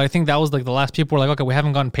 But I think that was like the last people were like, okay, we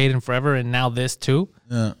haven't gotten paid in forever, and now this too.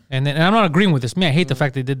 Yeah. And I'm not agreeing with this. I hate the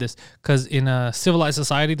fact they did this because in a civilized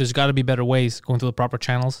society, there's got to be better ways going through the proper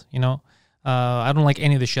channels. You know, I don't like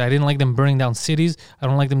any of this shit. I didn't like them burning down cities. I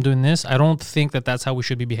don't like them doing this. I don't think that that's how we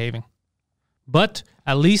should be behaving. But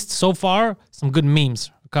at least so far, some good memes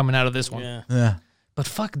are coming out of this one. yeah. Yeah. But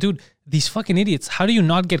fuck, dude, these fucking idiots. How do you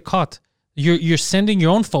not get caught? You're sending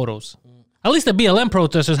your own photos. At least the BLM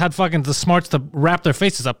protesters had fucking the smarts to wrap their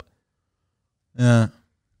faces up. Yeah.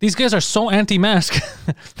 These guys are so anti-mask.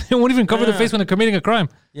 They won't even cover their Yeah. face when they're committing a crime.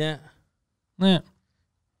 Yeah. Yeah.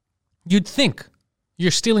 You'd think. You're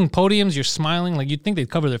stealing podiums, you're smiling, like you'd think they'd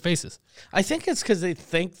cover their faces. I think it's because they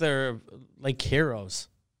think they're like heroes.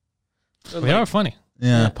 They are funny.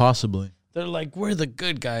 Yeah, Yeah. possibly. They're like, we're the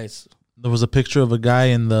good guys. There was a picture of a guy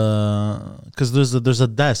in because there's a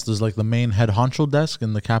desk. There's like the main head honcho desk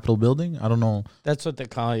in the Capitol building. I don't know. That's what they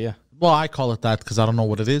call you. Well, I call it that because I don't know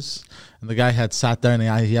what it is. And the guy had sat there and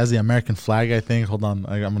he has the American flag, I think. Hold on.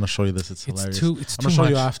 I'm going to show you this. It's hilarious. It's I'm going to too show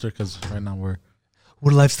you much. after because right now we're...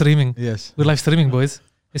 live streaming. Yes. We're live streaming, boys.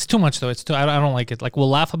 It's too much though. It's too. I don't like it. Like we'll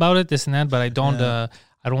laugh about it, this and that, but I don't. Yeah.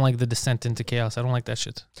 I don't like the descent into chaos. I don't like that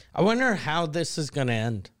shit. I wonder how this is gonna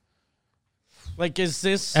end. Like, is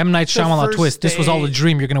this M. Night the Shyamalan first twist. This was all a day-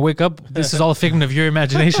 dream. You're gonna wake up. This is all a figment of your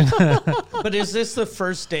imagination. But is this the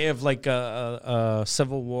first day of like a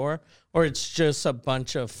civil war, or it's just a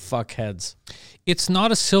bunch of fuckheads? It's not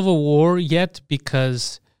a civil war yet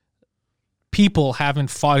because people haven't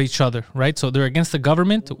fought each other, right? So they're against the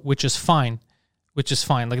government, which is fine. Like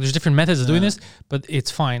there's different methods of doing this, but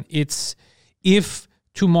it's fine. It's if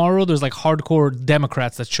tomorrow there's like hardcore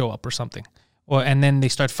Democrats that show up or something, and then they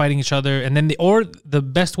start fighting each other, and then or the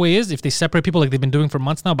best way is if they separate people like they've been doing for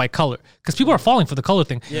months now by color, because people are falling for the color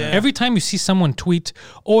thing. Yeah. Every time you see someone tweet,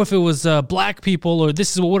 "Oh, if it was black people," or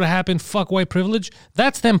 "This is what would have happened," fuck white privilege.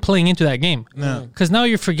 That's them playing into that game. Because now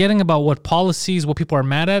you're forgetting about what policies, what people are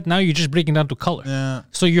mad at. Now you're just breaking down to color. Yeah.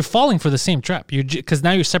 So you're falling for the same trap. Because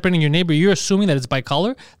now you're separating your neighbor. You're assuming that it's by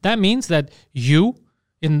color. That means that you,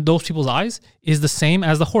 in those people's eyes, is the same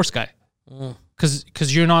as the horse guy.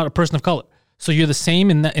 Because you're not a person of color. So you're the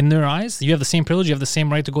same in their eyes. You have the same privilege. You have the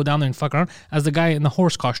same right to go down there and fuck around as the guy in the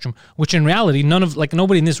horse costume. Which in reality,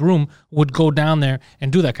 nobody in this room would go down there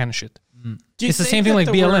and do that kind of shit. Do you It's the think same thing that like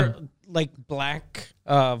there BLM. were, like black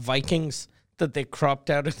Vikings that they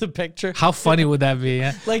cropped out of the picture? How funny would that be?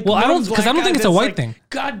 Yeah. Like, well, I one don't black think guy it's a that's white like, thing.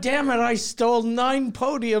 God damn it! I stole 9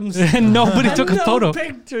 podiums. And nobody and took a no photo.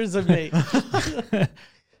 pictures of me.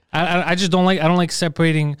 I just don't like. I don't like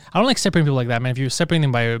separating people like that, man. If you're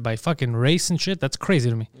separating them by fucking race and shit, that's crazy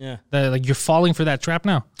to me. Yeah. Like you're falling for that trap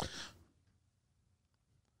now.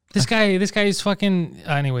 This guy is fucking.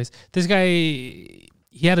 Anyways, this guy, he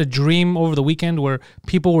had a dream over the weekend where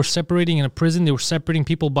people were separating in a prison. They were separating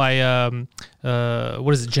people by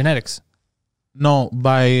what is it? Genetics. No,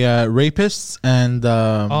 by rapists and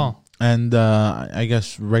I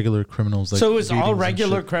guess regular criminals. Like So it was beatings all and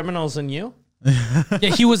regular shit. criminals and you? Yeah,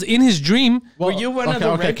 he was in his dream. Were you one of the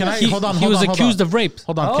rapists? Can I He, hold on? he hold was on, hold accused on. of rape.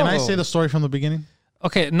 Hold on. Can I Oh. say the story from the beginning?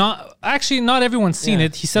 Okay, not everyone's seen Yeah.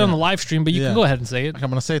 it. He said on the live stream, but you Yeah. can go ahead and say it. Okay, I'm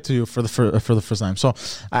gonna say it to you for the first time. So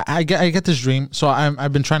I get this dream. So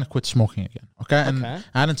I've been trying to quit smoking again. Okay, and Okay.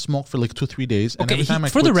 I hadn't smoked for like 2-3 days. And Okay, every time I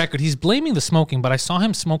for the quit- record, he's blaming the smoking, but I saw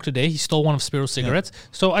him smoke today. He stole one of Spiro's cigarettes.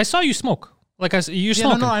 So I saw you smoke. Like you're Yeah,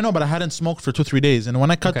 smoking. no, I know, but I hadn't smoked for 2-3 days, and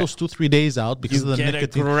when I cut Okay. those 2-3 days out because You of the get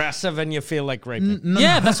nicotine, aggressive and you feel like raping.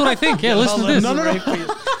 Yeah, that's what I think. Yeah, listen to this.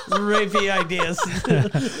 Rapey ideas.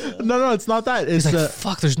 no, it's not that. It's He's like,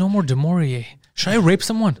 fuck, there's no more Demorier. Should I rape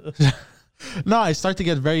someone? no, I start to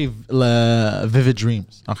get very vivid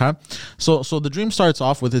dreams. Okay, so the dream starts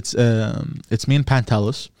off with it's me and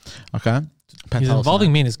Pantelis. Okay, He's Pantelis involving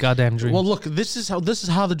and I. me in his goddamn dreams. Well, look, this is how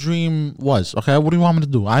the dream was. Okay, what do you want me to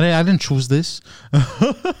do? I didn't choose this.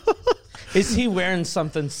 Is he wearing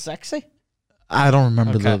something sexy? I don't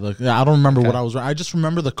remember Okay. I don't remember what I was. I just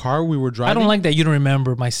remember the car we were driving. I don't like that you don't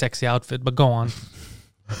remember my sexy outfit, but go on.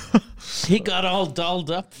 He got all dolled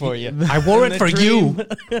up for you. I wore In it the for dream.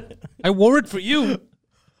 you. I wore it for you.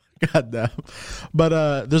 God damn.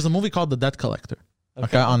 But there's a movie called The Debt Collector.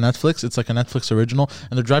 Okay, on Netflix. It's like a Netflix original,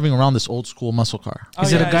 and they're driving around this old school muscle car.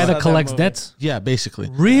 Is Oh, it yeah, a guy I saw that collects movie. debts? Yeah, basically.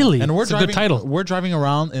 Really? And we're it's a driving. good title. We're driving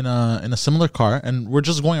around in a similar car, and we're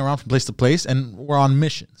just going around from place to place, and we're on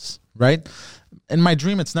missions, right? In my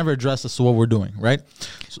dream, it's never addressed as to what we're doing, right?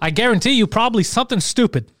 I guarantee you probably something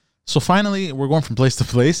stupid. So finally, we're going from place to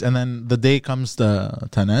place, and then the day comes to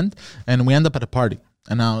an end, and we end up at a party.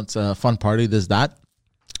 And now it's a fun party, this, that.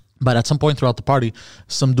 But at some point throughout the party,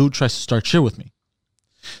 some dude tries to start shit with me.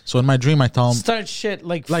 So in my dream, I tell him, Start shit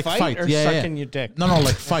like like fight or yeah, sucking your dick. No,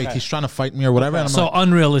 like fight. Okay. He's trying to fight me or whatever. And I'm So like,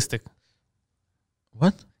 unrealistic.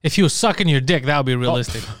 what? If he was sucking your dick, that would be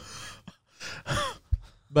realistic.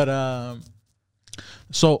 But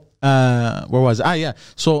so where was I? Yeah.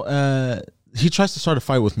 So he tries to start a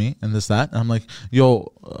fight with me and this that, and I'm like,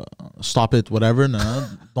 yo, stop it, whatever. No,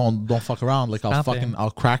 don't fuck around. Like Stop it.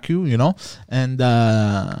 I'll crack you, you know. And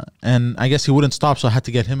I guess he wouldn't stop, so I had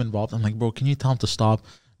to get him involved. I'm like, bro, can you tell him to stop?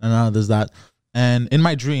 And there's that. And in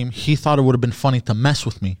my dream, he thought it would have been funny to mess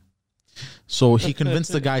with me, so he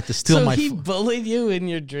convinced the guy to steal So my. he bullied you in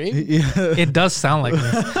your dream? Yeah. It does sound like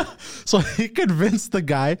me. So he convinced the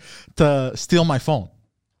guy to steal my phone.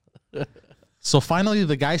 So finally,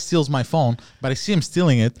 the guy steals my phone, but I see him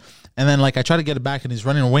stealing it, And then like I try to get it back and he's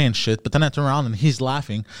running away and shit. But then I turn around and he's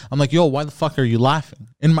laughing. I'm like, yo, why the fuck are you laughing?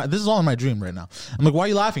 This is all in my dream right now. I'm like, why are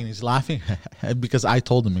you laughing? He's laughing because I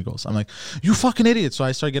told him. He goes, I'm like, you fucking idiot. So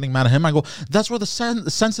I start getting mad at him. I go, that's where the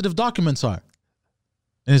sensitive documents are.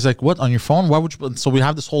 And he's like, what, on your phone? Why would you? So we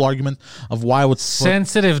have this whole argument of why would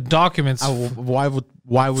sensitive documents. why would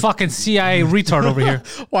fucking CIA retard over here?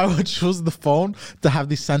 Why would choose the phone to have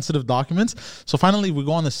these sensitive documents? So finally, we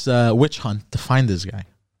go on this witch hunt to find this guy,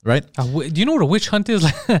 right? Do you know what a witch hunt is?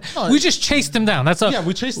 We just chased him down. That's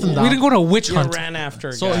we chased him down. We didn't go to a witch hunt. Ran after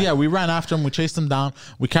a So guy. yeah, we ran after him. We chased him down.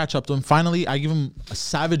 We catch up to him. Finally, I give him a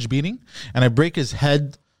savage beating, and I break his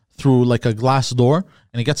head through like a glass door,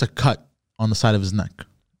 and he gets a cut on the side of his neck.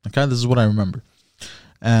 Okay, this is what I remember.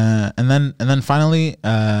 And then finally,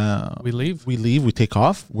 We leave. We take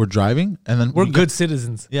off. We're driving, and then We're good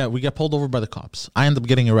citizens. Yeah, we get pulled over by the cops. I end up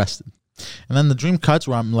getting arrested. And then the dream cuts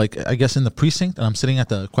where I'm like, I guess in the precinct, and I'm sitting at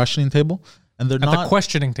the questioning table, and they're At not the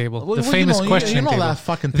questioning table. Well, The well, famous you know questioning table. that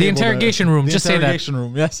fucking The table interrogation there. room. The Just say that. interrogation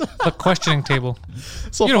room. Yes. The questioning table.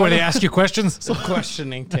 So You know where they finally- ask you questions. The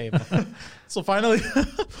questioning table. So finally,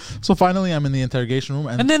 I'm in the interrogation room,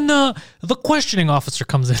 And then the questioning officer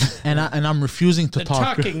comes in. and I'm refusing to The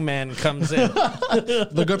talk. talking man comes in.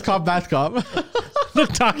 The good cop, bad cop. The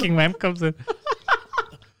talking man comes in.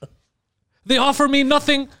 They offer me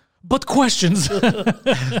nothing but questions.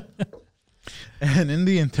 And in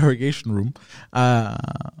the interrogation room,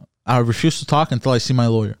 I refuse to talk until I see my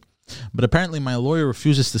lawyer. But apparently, my lawyer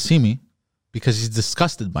refuses to see me because he's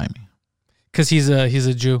disgusted by me. Because he's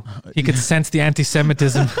a Jew. He could sense the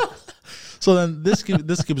anti-Semitism. So then this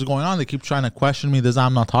keeps going on. They keep trying to question me.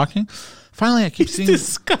 I'm not talking. Finally, I keep He's seeing.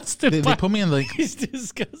 disgusted. They by put me in like. He's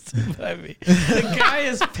disgusted by me. The guy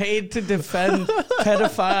is paid to defend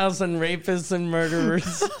pedophiles and rapists and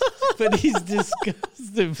murderers, but he's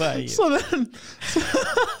disgusted by you. So then,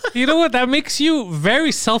 You know what? That makes you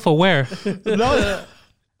very self-aware. no,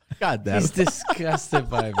 God damn. He's disgusted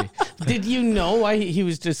by me. Did you know why he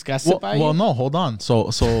was disgusted by you? Well, no, hold on. So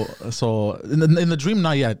in the dream,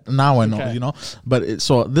 not yet. Now I know, Okay. you know. But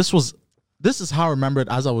this is how I remember it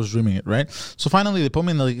as I was dreaming it, right? So finally, they put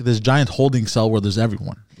me in like this giant holding cell where there's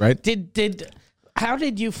everyone, right? How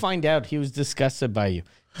did you find out he was disgusted by you?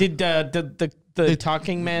 Did the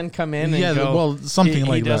talking man come in and go, well, something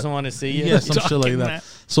like he that. doesn't want to see you? Yeah, some shit like Talking that. man.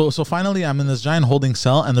 So finally, I'm in this giant holding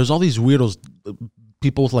cell, and there's all these weirdos,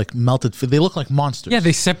 people with like melted. They look like monsters. Yeah,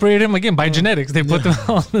 they separated him again by genetics. They put them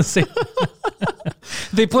all in the same.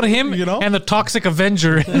 They put him You know? and the Toxic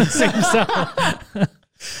Avenger in the same cell.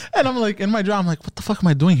 And I'm like, in my dream, I'm like, what the fuck am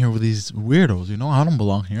I doing here with these weirdos? You know, I don't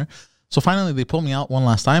belong here. So finally, they pull me out one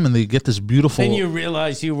last time, and they get this beautiful. Then you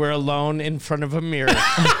realize you were alone in front of a mirror.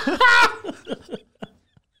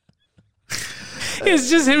 It's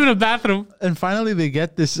just him in a bathroom. And finally, they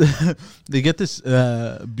get this,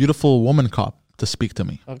 beautiful woman cop to speak to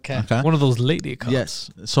me. Okay. One of those lady cops.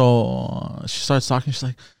 Yes. So she starts talking. She's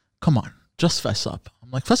like, "Come on, just fess up." I'm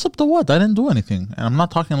like, "Fess up to what? I didn't do anything, and I'm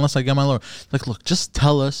not talking unless I get my lawyer." Like, look, just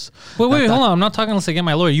tell us. Wait, hold on. I'm not talking unless I get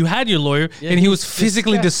my lawyer. You had your lawyer, and he was he's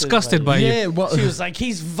physically disgusted by you. Yeah. Well, She was like,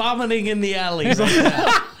 he's vomiting in the alley. right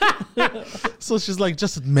now. so she's like,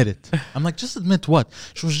 "Just admit it." I'm like, "Just admit what?"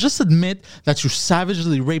 She was, "Just admit that you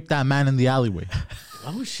savagely raped that man in the alleyway."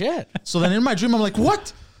 Oh, shit. So then in my dream, I'm like,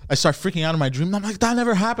 "What?" I start freaking out in my dream. I'm like, "That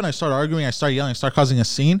never happened." I start arguing. I start yelling. I start causing a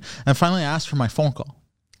scene. And finally, I asked for my phone call.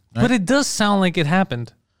 But it does sound like it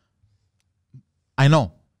happened. I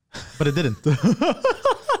know, but it didn't.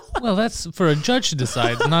 Well, that's for a judge to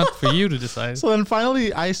decide, not for you to decide. So then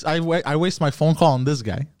finally, I waste my phone call on this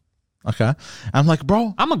guy. Okay. And I'm like,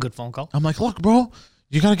 "Bro," I'm a good phone call. I'm like, "Look, bro,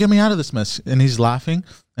 you got to get me out of this mess." And he's laughing.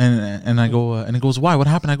 And I go, and he goes, "Why? What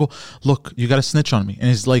happened?" I go, "Look, you got to snitch on me." And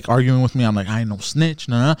he's like arguing with me. I'm like, "I ain't no snitch."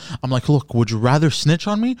 No. I'm like, "Look, would you rather snitch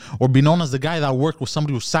on me or be known as the guy that worked with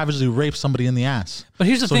somebody who savagely raped somebody in the ass?" But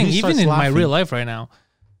here's the So thing, he even starts in my laughing. real life right now,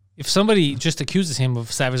 if somebody just accuses him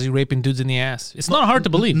of savagely raping dudes in the ass, it's not hard to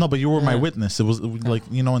believe. No, but you were my witness. It was like,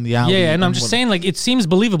 you know, in the alley. Yeah, and I'm and just what- saying, like, it seems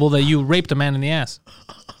believable that you raped a man in the ass.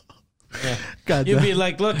 God You'd damn. be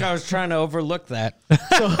like, look, I was trying to overlook that.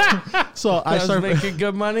 So I I was start. making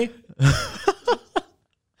good money.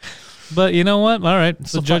 But you know what? All right,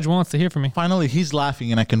 the judge wants to hear from me. Finally, he's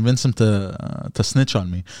laughing, and I convince him to snitch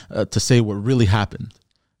on me, to say what really happened.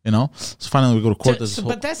 You know. So finally, we go to court. There's this whole-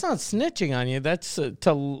 But that's not snitching on you. That's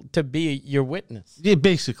to be your witness. yeah,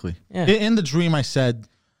 basically. Yeah. In the dream, I said,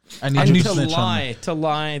 "I need And you to to snitch on me."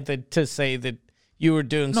 lie, to say that you were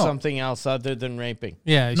doing No. something else other than raping.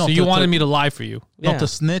 Yeah. No, so you to- wanted to- me to lie for you. No, Yeah. to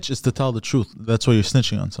snitch is to tell the truth. That's why you're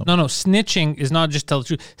snitching on someone. No. Snitching is not just tell the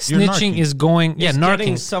truth. You're Snitching narking. is going. Yeah, It's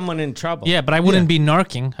getting narking. someone in trouble. Yeah, but I wouldn't be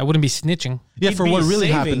narking. I wouldn't be snitching. Yeah, He'd for be what really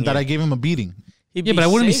saving happened, that you. I gave him a beating. He'd Yeah, but I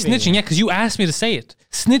wouldn't be saving snitching. you. Yeah, because you asked me to say it.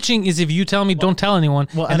 Snitching is if you tell me don't tell anyone,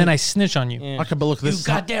 well, and then and- I snitch on you. Yeah. Okay, but look, You this is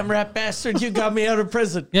how- goddamn rat bastard! You got me out of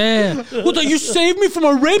prison. Yeah. What the, you saved me from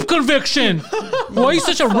a rape conviction. Why are you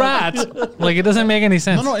such a rat? Like, it doesn't make any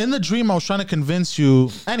sense. No, in the dream, I was trying to convince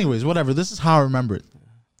you. Anyways, whatever. This is how I remember it.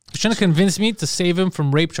 You're trying to convince me to save him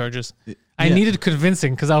from rape charges. I Yeah. needed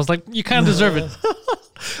convincing because I was like, you kind of deserve it.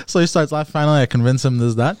 So he starts laughing. Finally, I convince him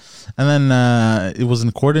this, that. And then it was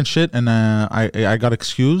in court and shit. And I got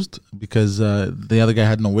excused because the other guy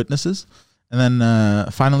had no witnesses. And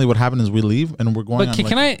then finally what happened is we leave and we're going But on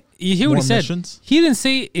can I? You hear what he more said? missions? He didn't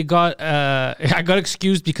say it got. I got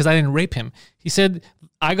excused because I didn't rape him. He said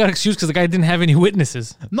I got excused because the guy didn't have any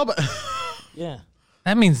witnesses. No, but Yeah.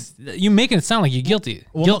 That means you're making it sound like you're guilty.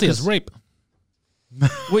 Well, Guilty no, as 'cause- rape.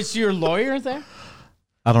 Was your lawyer there?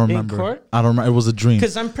 I don't remember. court? I don't remember. It was a dream.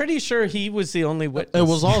 Because I'm pretty sure he was the only witness. It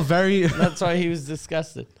was all very... That's why he was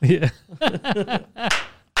disgusted. Yeah.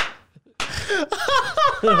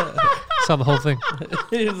 Saw the whole thing.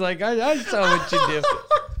 He was like, I saw what you did.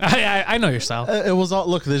 I know your style. It was all...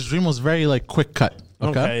 Look, this dream was very like quick cut.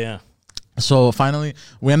 Okay? yeah. So finally,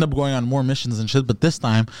 we end up going on more missions and shit. But this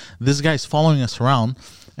time, this guy's following us around,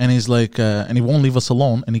 and he's like, and he won't leave us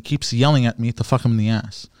alone, and he keeps yelling at me to fuck him in the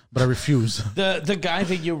ass. But I refuse. The guy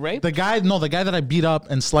that you raped? The guy that I beat up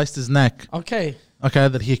and sliced his neck. Okay. Okay,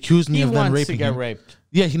 that he accused me He of then wants to raping get him. raped.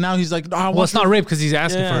 Yeah, he's like, I Well, want it's not rape because he's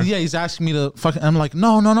asking Yeah. for it. Yeah, he's asking me to fuck. I'm like,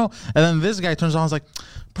 no. And then this guy turns on. I was like,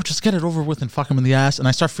 bro, just get it over with and fuck him in the ass. And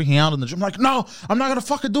I start freaking out in the dream. I'm like, no, I'm not gonna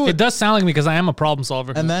fucking do It it. does sound like me because I am a problem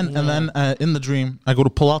solver. And then in the dream, I go to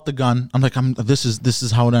pull out the gun. I'm like, this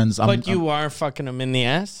is how it ends. But you are fucking him in the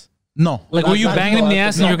ass? no. like, were you banging him in the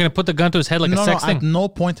ass and no. you're going to put the gun to his head like No, a sex at thing? no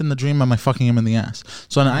point in the dream am I fucking him in the ass.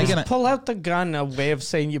 So then I get Pull out the gun, a way of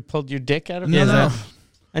saying you pulled your dick out of No, his no, no. ass?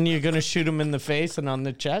 And you're going to shoot him in the face and on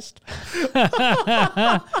the chest?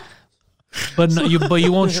 But no,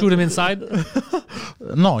 you won't shoot him inside?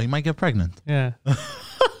 No, he might get pregnant. Yeah.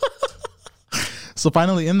 So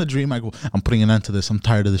finally in the dream, I go, I'm putting an end to this. I'm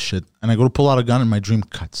tired of this shit. And I go to pull out a gun and my dream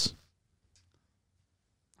cuts.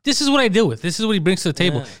 This is what I deal with. This is what he brings to the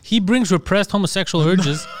table. Yeah. He brings repressed homosexual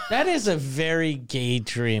urges. That is a very gay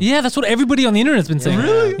dream. Yeah, that's what everybody on the internet's been saying.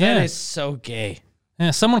 Really? Yeah. That is so gay. Yeah,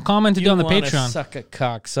 someone commented on the wanna Patreon. suck a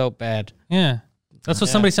cock so bad. Yeah. That's what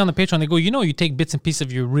somebody said on the Patreon. They go, you take bits and pieces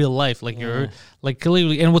of your real life. Like you're like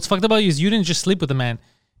literally, and what's fucked about you is you didn't just sleep with a man.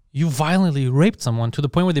 You violently raped someone to the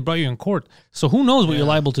point where they brought you in court. So who knows what you're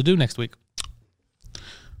liable to do next week.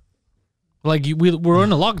 Like we're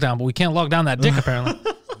in a lockdown, but we can't lock down that dick apparently.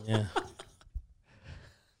 Yeah.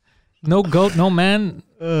 No goat, no man,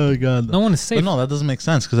 Oh god. no one is safe. But no, that doesn't make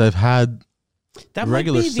sense because I've had That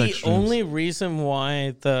regular might be the sex dreams. only reason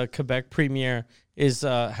why the Quebec premier is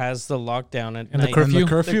has the lockdown at And the night. curfew? And the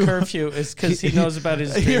curfew? The curfew is because he knows about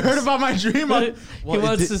his dreams. You heard about my dream? he Well, it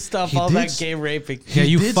wants did- to stop he all did that s- gay raping. Yeah,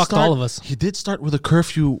 you did fucked all of us. He did start with a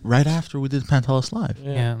curfew right after we did Pantelis Live.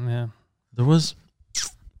 Yeah. There was...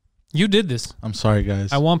 You did this. I'm sorry,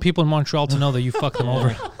 guys. I want people in Montreal to know that you fucked them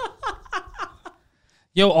over.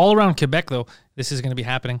 Yo, all around Quebec, though, this is going to be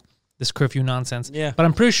happening. This curfew nonsense. Yeah. But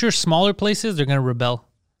I'm pretty sure smaller places, they're going to rebel.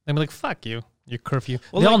 They're going to be like, fuck you, your curfew.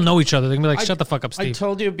 Well, they all like, know each other. They're going to be like, shut the fuck up, I Steve.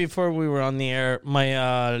 told you before we were on the air,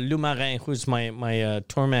 my Lou Marin, who's my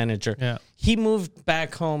tour manager, Yeah. he moved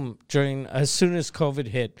back home as soon as COVID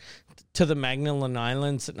hit to the Magdalen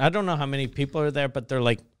Islands. And I don't know how many people are there, but they're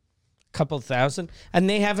like a couple thousand. And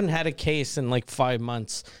they haven't had a case in like 5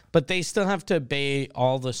 months, but they still have to obey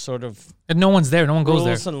all the sort of And no one's there. No one goes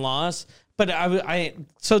there. rules and laws. But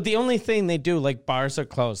so the only thing they do, like bars are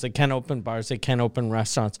closed. They can't open bars. They can't open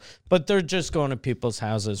restaurants. But they're just going to people's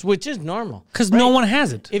houses, which is normal. Because no one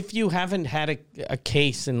has it. If you haven't had a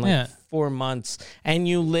case in like Yeah. 4 months and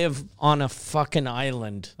you live on a fucking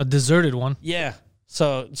island, A deserted one. yeah.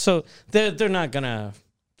 So they're not gonna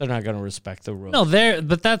respect the rules. No,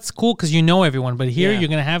 but that's cool because you know everyone. But here Yeah. you're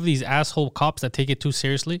gonna have these asshole cops that take it too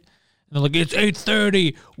seriously. And they're like, it's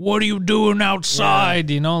 8:30. What are you doing outside?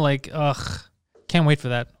 You know, like, ugh. Can't wait for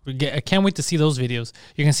that. I can't wait to see those videos.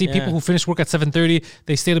 You're gonna see people who finish work at 7:30.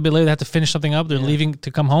 They stayed a bit later. They have to finish something up. They're leaving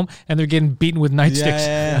to come home, and they're getting beaten with nightsticks.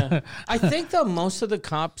 Yeah. I think that most of the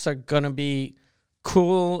cops are gonna be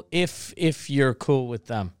cool if you're cool with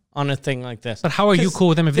them on a thing like this. But how are you 'Cause cool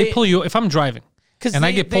with them if they pull you? If I'm driving 'cause and I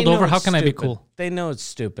they- get they pulled know over, how it's can I be stupid. cool? They know it's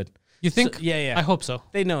stupid. You think? So- yeah. I hope so.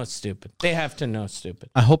 They know it's stupid. They have to know it's stupid.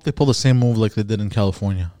 I hope they pull the same move like they did in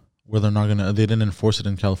California, where they didn't enforce it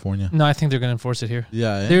in California. No, I think they're gonna enforce it here.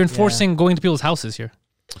 Yeah, They're enforcing going to people's houses here.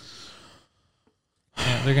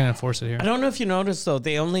 Yeah, they're gonna enforce it here. I don't know if you noticed though,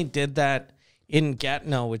 they only did that in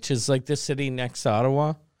Gatineau, which is like the city next to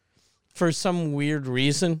Ottawa, for some weird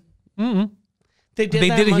reason. Mm-hmm. They did They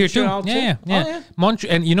that did in it here too. Montreal, Yeah. Oh, yeah.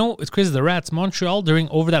 And you know, it's crazy. The rats, Montreal,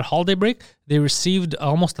 over that holiday break, they received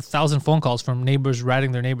almost 1,000 phone calls from neighbors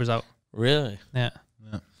ratting their neighbors out. Really? Yeah.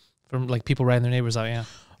 Yeah. From like people ratting their neighbors out. Yeah.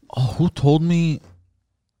 Oh, who told me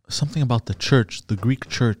something about the church, the Greek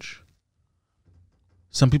church?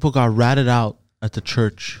 Some people got ratted out at the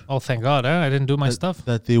church. Oh, thank God. I didn't do my stuff.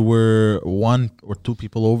 That they were 1 or 2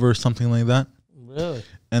 people over, something like that. Really?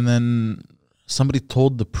 And then somebody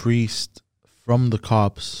told the priest from the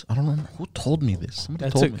cops. I don't know who told me this. Somebody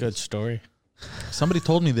That's told a me good this. story. Somebody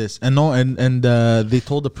told me this, and they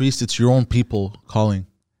told the priest it's your own people calling.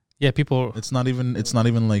 Yeah, people. It's not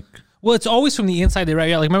even like. Well, it's always from the inside. They right.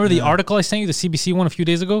 Yeah, like remember the article I sent you, the CBC one a few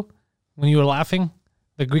days ago, when you were laughing,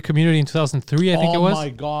 the Greek community in 2003, I think it was. Oh my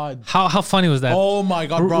God! How funny was that? Oh my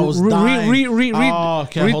God, bro! I was Read- dying. read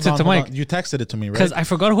hold to on. Mike. You texted it to me, right? Because I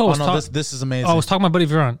forgot who I was no, talking. this is amazing. I was talking to my buddy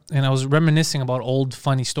Viran, and I was reminiscing about old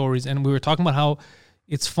funny stories, and we were talking about how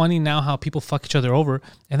it's funny now how people fuck each other over.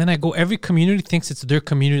 And then I go, every community thinks it's their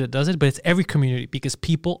community that does it, but it's every community because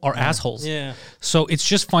people are assholes. Yeah. So it's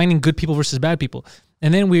just finding good people versus bad people.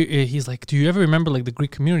 And then he's like, do you ever remember like the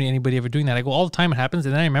Greek community? Anybody ever doing that? I go, all the time it happens.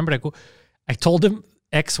 And then I remembered, I told him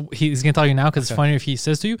he's going to tell you now because it's funnier if he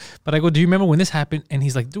says to you. But I go, do you remember when this happened? And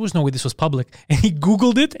he's like, there was no way this was public. And he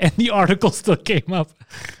Googled it and the article still came up.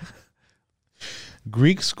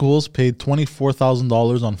 Greek schools paid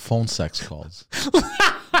 $24,000 on phone sex calls.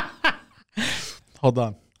 Hold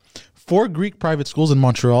on. 4 Greek private schools in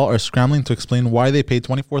Montreal are scrambling to explain why they paid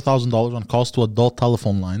 $24,000 on calls to adult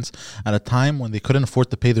telephone lines at a time when they couldn't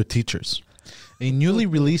afford to pay their teachers. A newly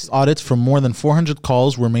released audit from more than 400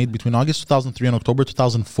 calls were made between August 2003 and October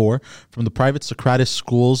 2004 from the private Socrates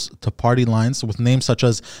schools to party lines with names such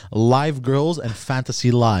as Live Girls and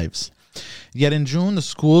Fantasy Lives. Yet in June, the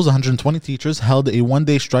school's 120 teachers held a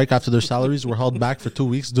one-day strike after their salaries were held back for 2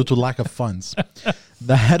 weeks due to lack of funds.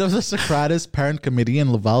 The head of the Socrates Parent Committee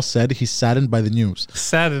in Laval said he's saddened by the news.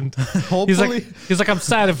 Saddened. Hopefully, He's like, I'm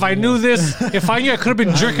sad. If I knew this, if I knew I could have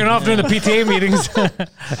been jerking off during the PTA meetings.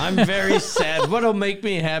 I'm very sad. What'll make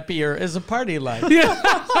me happier is a party life.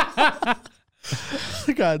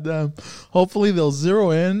 goddamn. Hopefully they'll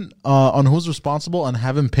zero in on who's responsible and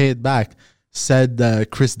have him pay it back. Said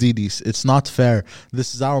Chris Didis. It's not fair.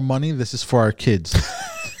 This is our money. This is for our kids.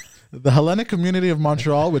 The Hellenic community of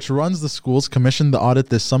Montreal, which runs the schools, commissioned the audit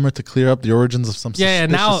this summer to clear up the origins of some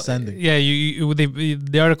suspicious sending.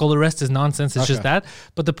 The article, the rest is nonsense. It's just that.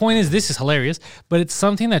 But the point is, this is hilarious. But it's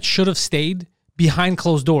something that should have stayed behind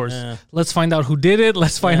closed doors. Yeah. Let's find out who did it.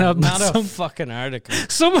 Let's find out. Not a fucking article.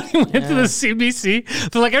 Somebody went to the CBC.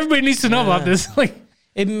 They're like, everybody needs to know about this. Like,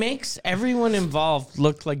 it makes everyone involved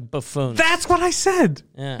look like buffoons. That's what I said.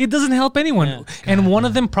 Yeah. It doesn't help anyone. Yeah. And one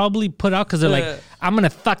of them probably put out because they're like, I'm going to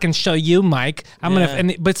fucking show you, Mike. But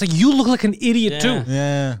it's like, you look like an idiot too.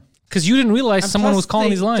 Yeah. Because you didn't realize someone was calling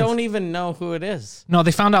these lines. Don't even know who it is. No,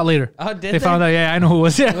 they found out later. Oh, did they? Found out, yeah, I know who it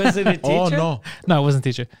was. Yeah. Was it a teacher? Oh, no. No, it wasn't a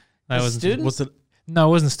teacher. No, it wasn't. Student? Was it? No, it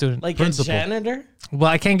wasn't a student. Like Principal. a janitor? Well,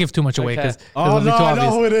 I can't give too much away because Oh, no, I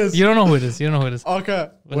know who it is. You don't know who it is. You don't know who it is. Okay.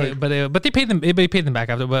 But they paid them. They paid them back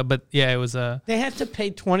after. But yeah, it was. They had to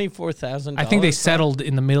pay $24,000. I think they settled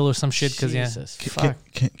in the middle or some shit. Because Jesus, fuck.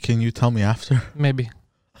 Can you tell me after? Maybe.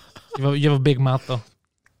 You have a big mouth though.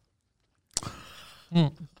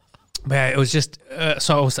 But yeah, it was just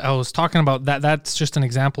so I was talking about that. That's just an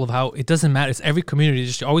example of how it doesn't matter. It's every community.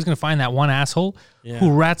 You're always gonna find that one asshole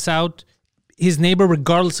who rats out his neighbor,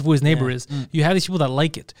 regardless of who his neighbor is. You have these people that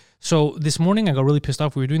like it. So this morning I got really pissed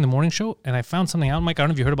off. We were doing the morning show and I found something out. Mike, I don't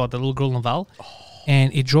know if you heard about the little girl in Laval,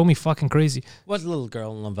 and it drove me fucking crazy. What little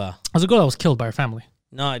girl in Laval? It was a girl that was killed by her family.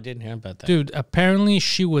 No, I didn't hear about that. Dude, apparently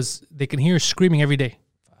they can hear her screaming every day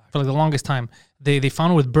for like the longest time. They found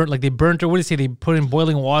her with burnt, like they burnt her. What do you say? They put in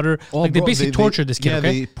boiling water. They basically tortured this kid. Yeah,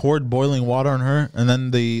 okay? They poured boiling water on her, and then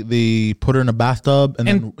they put her in a bathtub, and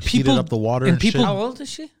then heated up the water. And people, shit. How old is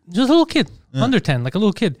she? Just a little kid, under 10, like a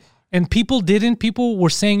little kid. And people were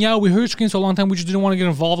saying, yeah, we heard screams for a long time. We just didn't want to get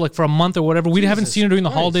involved like for a month or whatever. We haven't seen her during the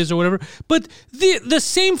holidays or whatever. But the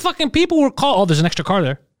same fucking people were called. Oh, there's an extra car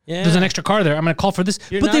there. There's an extra car there. I'm gonna call for this,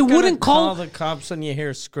 You're but not they gonna wouldn't call. the cops when you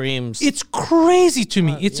hear screams. It's crazy to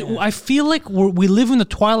me. I feel like we live in the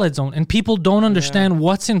twilight zone, and people don't understand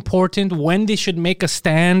what's important, when they should make a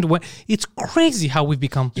stand. It's crazy how we've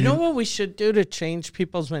become. You know what we should do to change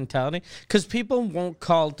people's mentality? Because people won't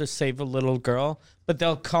call to save a little girl, but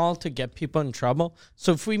they'll call to get people in trouble.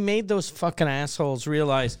 So if we made those fucking assholes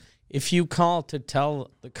realize if you call to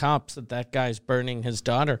tell the cops that guy's burning his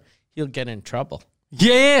daughter, he'll get in trouble.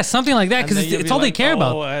 Yeah, something like that, because it's all they care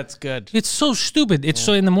about. Oh, that's good. It's so stupid. It's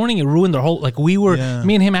so in the morning it ruined their whole. Like me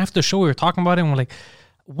and him after the show, we were talking about it, and we're like,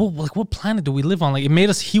 what planet do we live on? Like, it made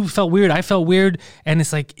us. He felt weird. I felt weird, and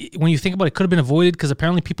it's like when you think about it, could have been avoided because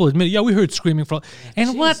apparently people admit, yeah, we heard screaming for.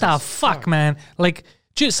 And what the fuck, man? Like.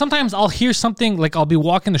 Sometimes I'll hear something, like I'll be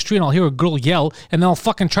walking the street and I'll hear a girl yell, and then I'll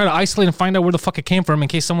fucking try to isolate and find out where the fuck it came from in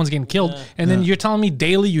case someone's getting killed. And then you're telling me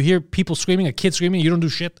daily you hear people screaming, a kid screaming, you don't do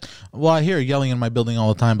shit? Well, I hear yelling in my building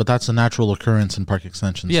all the time, but that's a natural occurrence in Park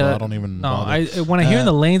Extension, so I don't even bother. When I hear in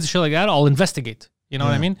the lanes and shit like that, I'll investigate. You know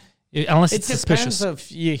what I mean? Unless it's suspicious. It depends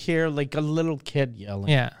if you hear like a little kid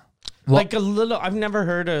yelling. Yeah. Like a little, I've never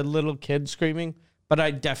heard a little kid screaming, but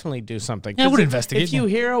I definitely do something. Yeah, I would investigate. If you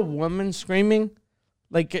hear a woman screaming,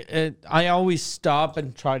 like I always stop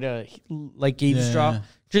and try to like eavesdrop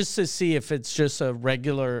just to see if it's just a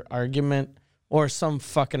regular argument or some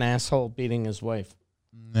fucking asshole beating his wife.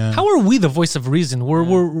 Yeah. How are we the voice of reason?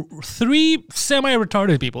 We're three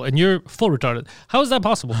semi-retarded people, and you're full retarded. How is that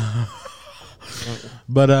possible?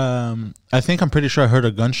 But I think I'm pretty sure I heard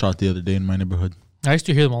a gunshot the other day in my neighborhood. I used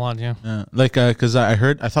to hear them a lot, yeah. Like, because I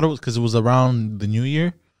thought it was because it was around the New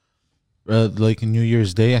Year. Like New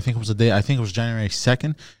Year's Day, I think it was January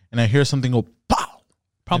 2nd, and I hear something go pow,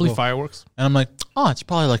 probably fireworks, and I'm like, oh, it's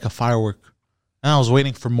probably like a firework, and I was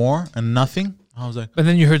waiting for more and nothing. I was like, but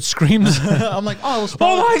then you heard screams. I'm like, oh, it was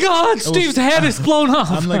oh my god, Steve's head is blown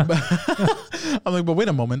off. I'm like, but wait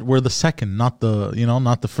a moment, we're the second, not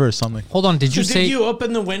the first. I'm like, hold on, did you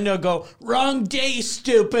open the window, go wrong day,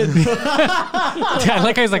 stupid? Yeah,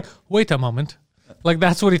 like I was like, wait a moment, like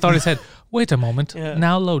that's what he thought in his head. Wait a moment,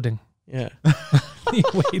 now loading. Yeah.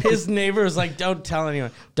 His neighbor was like, don't tell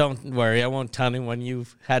anyone. Don't worry, I won't tell anyone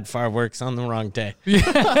you've had fireworks on the wrong day.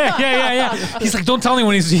 Yeah. He's like, don't tell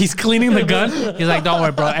anyone he's cleaning the gun. He's like, don't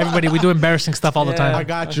worry, bro. Everybody, we do embarrassing stuff all the time. I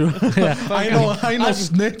got you. I know,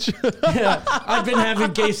 snitch. I've been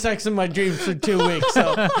having gay sex in my dreams for 2 weeks,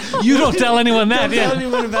 so you don't tell anyone that. Don't tell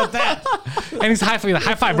anyone about that. And he's high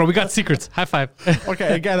five, bro. We got secrets. High five.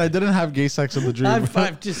 Okay, again, I didn't have gay sex in the dream. High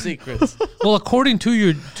five to secrets. Well, according to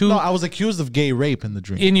your no, I was accused of gay rape in the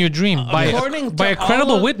dream. In your dream, by a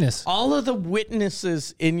credible witness. All of the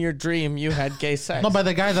witnesses in your dream, you had gay sex. No, by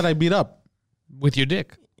the guy that I beat up with your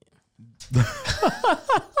dick.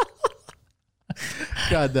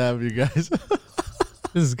 God damn you guys.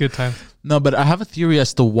 This is a good time. No, but I have a theory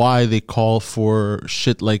as to why they call for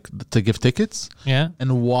shit like to give tickets. Yeah.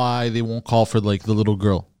 And why they won't call for like the little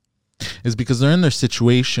girl. Is because they're in their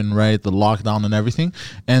situation, right? The lockdown and everything.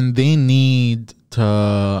 And they need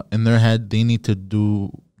to, in their head, they need to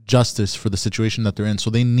do justice for the situation that they're in. So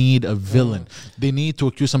they need a villain. They need to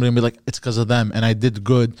accuse somebody and be like, it's because of them and I did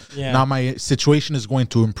good. Yeah. Now my situation is going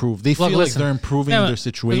to improve. They feel like they're improving their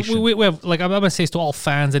situation. We have, like, I'm going to say to all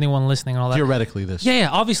fans, anyone listening and all that. Theoretically this. Yeah,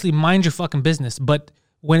 obviously mind your fucking business. But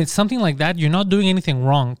when it's something like that, you're not doing anything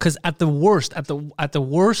wrong. Because at the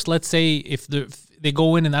worst, let's say if they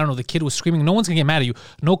go in and I don't know, the kid was screaming, no one's gonna get mad at you.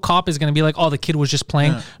 No cop is gonna be like, oh, the kid was just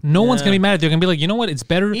playing. Yeah. No one's gonna be mad at you. They're gonna be like, you know what, it's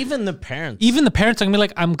better. Even the parents are gonna be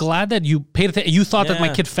like, I'm glad that you paid attention. You thought that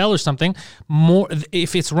my kid fell or something. More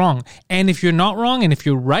if it's wrong. And if you're not wrong and if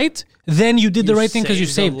you're right, then you did the right thing because you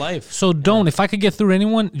saved life. So don't. If I could get through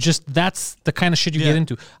anyone, just that's the kind of shit you get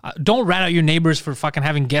into. Don't rat out your neighbors for fucking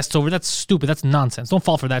having guests over. That's stupid. That's nonsense. Don't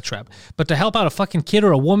fall for that trap. But to help out a fucking kid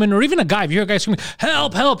or a woman or even a guy, if you hear a guy screaming,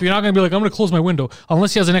 help, help, you're not going to be like, I'm going to close my window.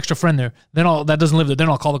 Unless he has an extra friend there. Then that doesn't live there. Then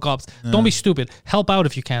I'll call the cops. Don't be stupid. Help out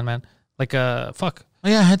if you can, man. Like, fuck. Oh,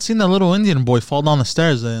 yeah, I had seen that little Indian boy fall down the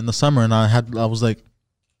stairs in the summer, and I was like,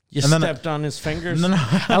 you stepped on his fingers? No.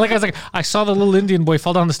 I saw the little Indian boy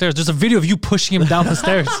fall down the stairs. There's a video of you pushing him down the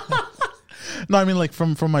stairs. No, I mean like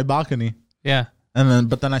from my balcony. Yeah.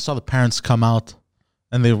 But then I saw the parents come out,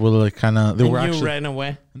 and they were like kind of you ran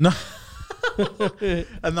away. No.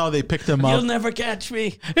 And no, they picked him up. You'll never catch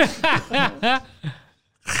me.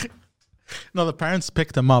 No, the parents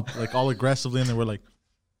picked him up like all aggressively, and they were like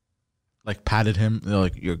patted him. They're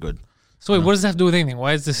like, "You're good." So wait, what does that have to do with anything?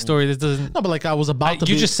 Why is this story? This doesn't. No, but like I was about to.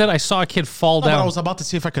 You just said I saw a kid fall down. But I was about to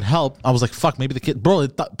see if I could help. I was like, "Fuck, maybe the kid, bro,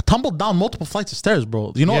 it tumbled down multiple flights of stairs,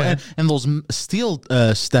 bro. You know, and those steel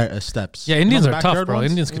steps. Yeah, Indians are tough, bro.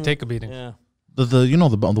 Indians could take a beating. Yeah. The you know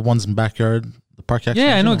the ones in backyard, the park action.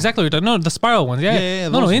 Yeah, I know exactly what you're talking. No, the spiral ones. Yeah. Yeah,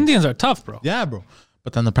 No, those ones. Indians are tough, bro. Yeah, bro.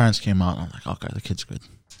 But then the parents came out. And I'm like, okay, the kid's good.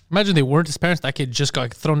 Imagine they weren't his parents. That kid just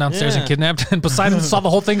got thrown downstairs and Yeah. kidnapped. And Poseidon saw the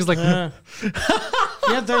whole thing. He's like,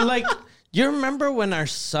 Yeah, they're like, you remember when our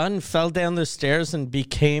son fell down the stairs and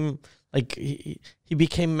became like he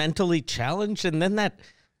became mentally challenged, and then that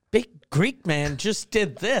big Greek man just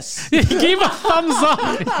did this. he gave a thumbs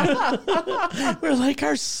up. We're like,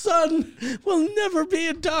 our son will never be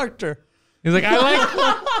a doctor. He's like,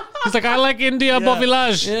 I like India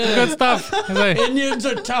Bofilage. Yeah. Good stuff. He's like, Indians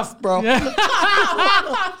are tough, bro.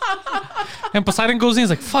 and Poseidon goes in. He's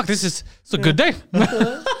like, fuck, it's a good day.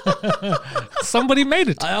 Somebody made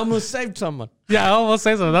it. I almost saved someone. Yeah, I almost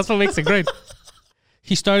say so. That's what makes it great.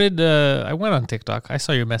 He started, I went on TikTok. I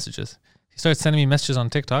saw your messages. He started sending me messages on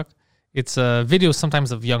TikTok. It's videos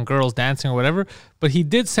sometimes of young girls dancing or whatever. But he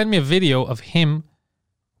did send me a video of him.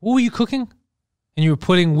 What were you cooking? And you were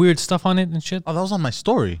putting weird stuff on it and shit? Oh, that was on my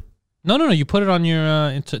story. No. You put it on your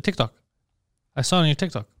into TikTok. I saw it on your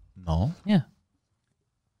TikTok. No. Yeah.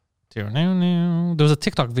 There was a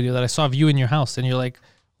TikTok video that I saw of you in your house. And you're like,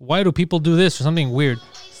 why do people do this? Or something weird.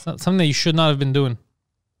 Something that you should not have been doing.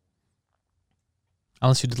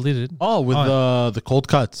 Unless you deleted it. Oh, with the cold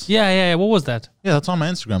cuts. Yeah. What was that? Yeah, that's on my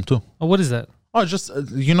Instagram too. Oh, what is that? Oh, just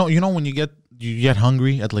you know when you get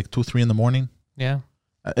hungry at like 2-3 in the morning. Yeah.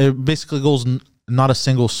 It basically goes not a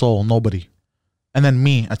single soul, nobody, and then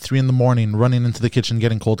me at 3 in the morning running into the kitchen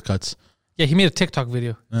getting cold cuts. Yeah, he made a TikTok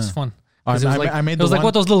video. It's fun. I 'Cause it was like, made it was the like one-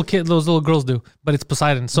 what those little girls do, but it's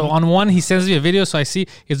Poseidon. So on one, he sends me a video, so I see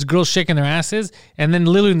it's girls shaking their asses, and then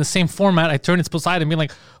literally in the same format, I turn it's Poseidon, being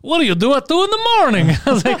like, "What do you do at 2 in the morning?"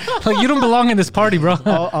 I was like, you don't belong in this party, bro.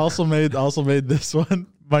 I also made this one.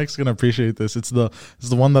 Mike's gonna appreciate this. It's the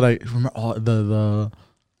one that I remember. Oh, the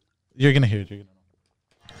you're gonna hear it. You're gonna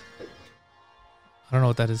know. I don't know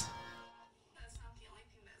what that is. That's not the only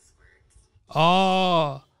thing that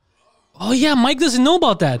squirts. Oh yeah, Mike doesn't know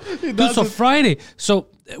about that. Dude, so Friday. So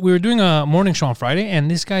we were doing a morning show on Friday, and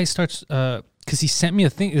this guy starts because he sent me a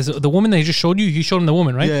thing. Is the woman that he just showed you? He showed him the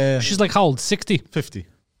woman, right? Yeah. She's like how old? 60. 50.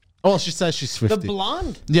 Oh, she says she's 50. The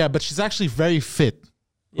blonde. Yeah, but she's actually very fit.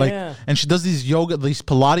 Like, Yeah. and she does these yoga, these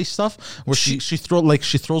Pilates stuff where she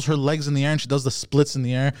throws her legs in the air and she does the splits in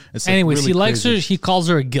the air. It's like Anyways, really he likes crazy. her. He calls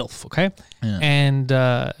her a gilf. Okay, Yeah. and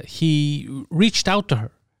he reached out to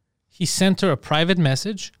her. He sent her a private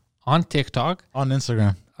message on TikTok, on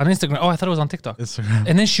Instagram. on Instagram. Oh, I thought it was on TikTok. Instagram.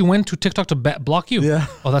 And then she went to TikTok to block you. Yeah.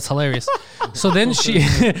 Oh, that's hilarious. So then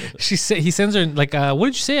he sends her like, what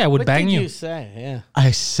did you say? I would What bang did you. you say? Yeah.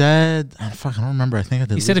 I said, I don't remember. I think I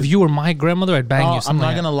did. He said if you were my grandmother, I'd bang you. I'm something not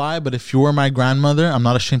like gonna lie, but if you were my grandmother, I'm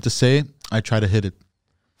not ashamed to say I try to hit it. that.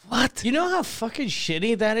 What? You know how fucking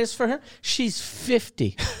shitty that is for her? She's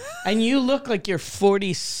 50. And you look like you're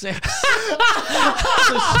 46.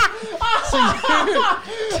 so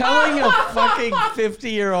you're telling a fucking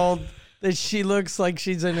 50-year-old that she looks like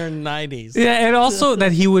she's in her 90s. Yeah, and also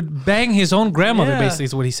that he would bang his own grandmother. Yeah. Basically,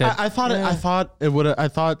 is what he said. I thought it would. I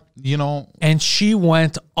thought And she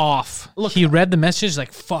went off. Look, He read the message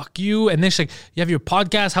like "fuck you," and then she's like, "You have your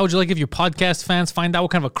podcast. How would you like if your podcast fans find out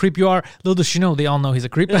what kind of a creep you are?" Little does she know, they all know he's a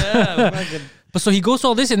creep. But so he goes to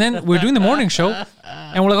all this, and then we're doing the morning show,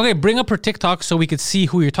 and we're like, "Okay, bring up her TikTok so we could see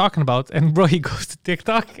who you're talking about." And bro, he goes to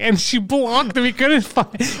TikTok, and she blocked him. He couldn't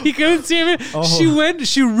see him.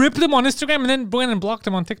 She ripped him on Instagram, and then went and blocked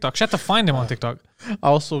him on TikTok. She had to find him on TikTok. I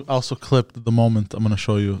also clipped the moment I'm gonna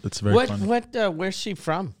show you. It's very funny. Where's she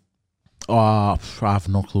from? I have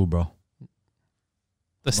no clue, bro.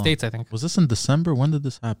 The States, I think. Was this in December? When did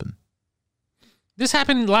this happen? This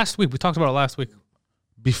happened last week. We talked about it last week.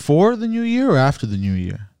 Before the new year or after the new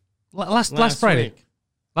year? Last Friday. week.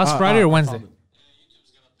 Last Friday or Wednesday?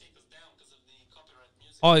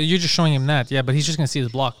 Oh, you're just showing him that. Yeah, but he's just going to see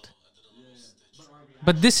it's blocked.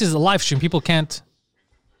 But this is a live stream. People can't.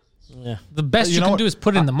 Yeah. The best You you know can what? do is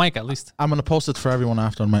put it in the mic at least. I'm gonna post it for everyone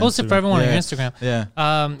after on my Post it Instagram. for everyone on Yeah. your Instagram.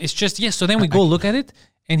 Yeah. It's just, so then we go look at it,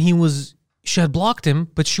 and she had blocked him,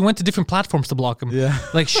 but she went to different platforms to block him. Yeah.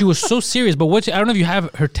 Like, she was so serious, but I don't know if you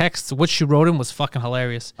have her texts. What she wrote him was fucking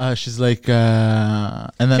hilarious. She's like, and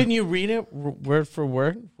then Can you read it word for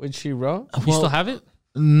word what she wrote? You still have it?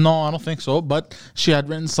 no, I don't think so. But she had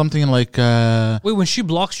written something like, Wait, when she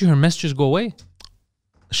blocks you, her messages go away?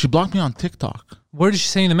 she blocked me on TikTok, Where did she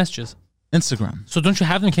send you the messages? Instagram. So don't you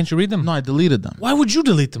have them? Can't you read them? No, I deleted them Why would you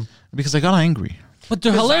delete them? because I got angry. But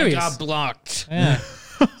they're hilarious. I got blocked. Yeah.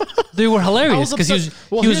 They were hilarious I was because upset.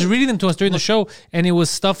 Well, he was here- reading them to us during the show, and it was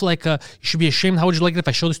stuff like, "You should be ashamed. How would you like it if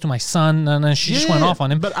I show this to my son?" And then she just went off on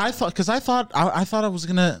him. But I thought, because I thought I was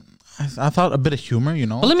gonna. I thought a bit of humor, you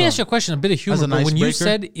know. But let me ask you a question, a bit of humor. an But when you icebreaker?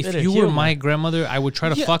 said Bit if of you were humor. my grandmother, I would try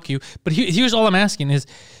to fuck you. But here's all I'm asking is,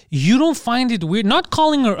 you don't find it weird, not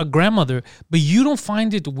calling her a grandmother, but you don't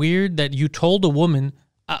find it weird that you told a woman,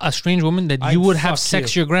 a strange woman, that you I'd would have fuck sex you.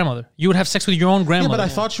 with your grandmother. You would have sex with your own Yeah, grandmother. but I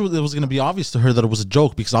thought it was going to be obvious to her that it was a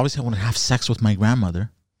joke because obviously I wouldn't have sex with my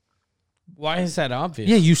grandmother. Why is that obvious?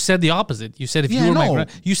 Yeah, you said the opposite. You said if Yeah, you were my no.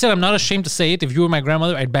 you said I'm not ashamed to say it. If you were my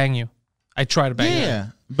grandmother, I'd bang you. I'd try to bang you. Yeah,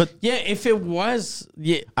 but Yeah, if it was,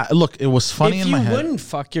 yeah, look, it was funny if in my you head. wouldn't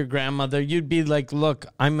fuck your grandmother, you'd be like, look,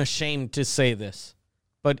 I'm ashamed to say this.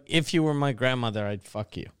 But if you were my grandmother, I'd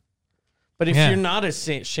fuck you. But if Yeah. you're not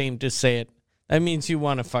ashamed to say it, that means you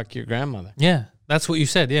want to fuck your grandmother. Yeah, that's what you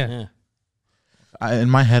said. Yeah. Yeah. In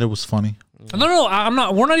my head, it was funny. No, I'm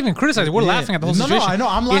not. We're not even criticizing. We're laughing at the whole No, situation. I know.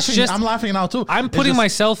 I'm It's laughing. just- I'm laughing now too. I'm It's putting just-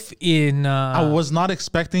 myself in. I was not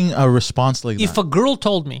expecting a response like If that. a girl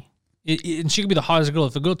told me, and she could be the hottest girl,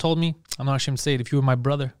 if a girl told me, I'm not ashamed to say it, if you were my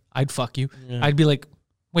brother, I'd fuck you. I'd be like,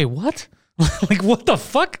 wait, what? Like, what the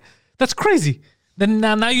fuck? That's crazy. Then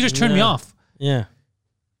now you just turned me off. Yeah.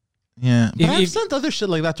 Yeah, but If- I've if- sent other shit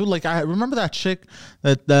like that too. Like I remember that chick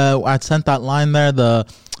that I'd sent that line there. The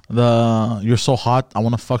you're so hot, I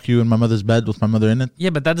want to fuck you in my mother's bed with my mother in it. Yeah,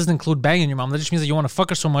 but that doesn't include banging your mom. That just means that you want to fuck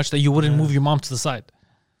her so much that you wouldn't move your mom to the side.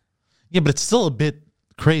 Yeah, but it's still a bit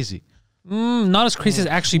crazy. Not as crazy as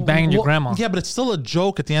actually banging your Well, grandma. Yeah, but it's still a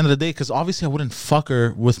joke at the end of the day because obviously I wouldn't fuck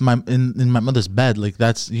her with in my mother's bed. Like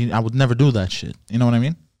I would never do that shit. You know what I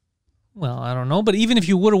mean? Well, I don't know. But even if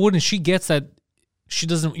you would or wouldn't, she gets that she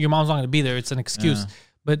doesn't. Your mom's not going to be there. It's an excuse.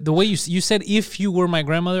 But the way you said, if you were my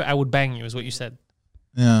grandmother, I would bang you, is what you said.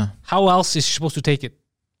 Yeah. How else is she supposed to take it?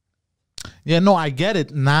 Yeah. No, I get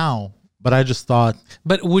it now, but I just thought.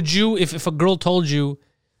 But would you, if a girl told you,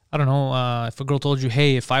 I don't know, if a girl told you,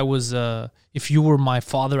 hey, if you were my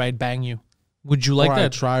father, I'd bang you. Would you like or I'd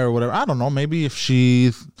that? try or whatever. I don't know. Maybe if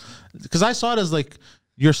she, because I saw it as like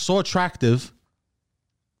you're so attractive.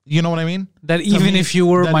 You know what I mean? That even me, if you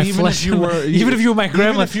were that my even flesh, if you were- even if you were my even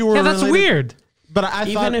grandma, if you were yeah, that's related- weird. But I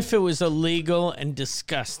Even thought, if it was illegal and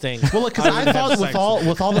disgusting. well, because I thought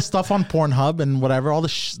with all the stuff on Pornhub and whatever, all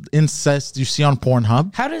the incest you see on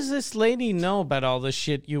Pornhub. How does this lady know about all the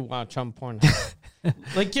shit you watch on Pornhub?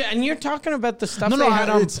 Like, yeah, and you're talking about the stuff No, they no, had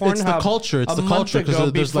on it's the Pornhub. culture. It's a the month culture, 'cause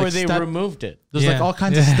ago there's, before like, they step- removed it. There's like Yeah. all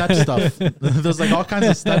kinds of step stuff. There's like all kinds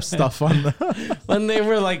of step stuff on. When they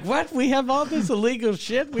were like, "What? We have all this illegal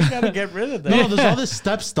shit. We got to get rid of that." No, there's all this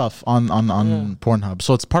step stuff on Pornhub,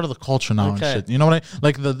 so it's part of the culture now Okay. and shit. You know what I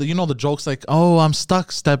like? The you know the jokes like, "Oh, I'm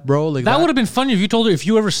stuck, step bro." Like That would have been funny if you told her if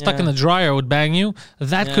you ever stuck in Yeah. the dryer, I would bang you.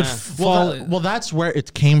 That could Yeah. fall. Well, that's where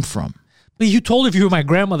it came from. But you told her if you were my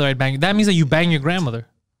grandmother, I'd bang you. That means that you bang your grandmother.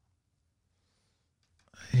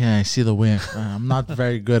 Yeah, I see the way. I'm not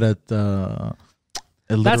very good at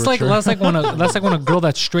That's like literature. that's like when a girl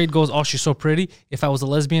that's straight goes, "Oh, she's so pretty. If I was a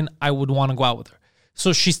lesbian, I would want to go out with her."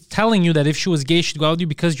 So she's telling you that if she was gay, she'd go out with you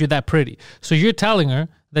because you're that pretty. So you're telling her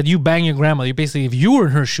that you bang your grandmother. You basically, if you were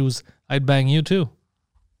in her shoes, I'd bang you too.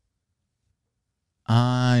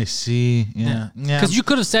 I see. Yeah, yeah. Because you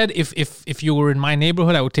could have said if you were in my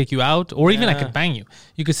neighborhood, I would take you out, or even I could bang you.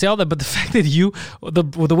 You could say all that, but the fact that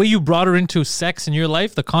the way you brought her into sex in your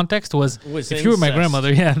life, the context was if you were my incest.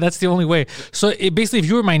 grandmother. Yeah, that's the only way. So it basically, if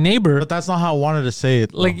you were my neighbor, But that's not how I wanted to say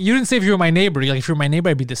it. like you didn't say if you were my neighbor. Like if you were my neighbor,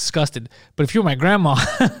 I'd be disgusted. But if you were my grandma,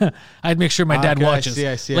 I'd make sure my dad Okay, watches.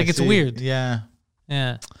 I see. Like I it's see. weird. Yeah.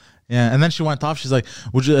 Yeah. Yeah, and then she went off. She's like,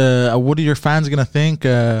 "Would you? What are your fans gonna think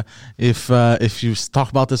if you talk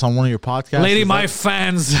about this on one of your podcasts?" Lady, Is my that-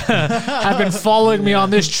 fans have been following me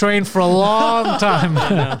on this train for a long time.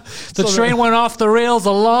 The train went off the rails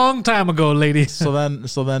a long time ago, lady. so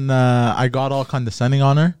then I got all condescending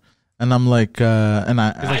on her, and I'm like,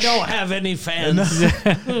 I don't have any fans.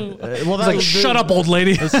 well, It's like, shut up, old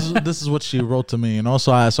lady. this is what she wrote to me, you know.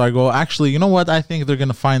 So I go, actually, you know what? I think they're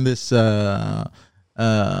gonna find this.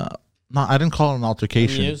 No, I didn't call it an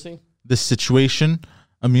altercation. Amusing? This situation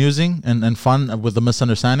amusing and fun with the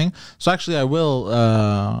misunderstanding. So actually, I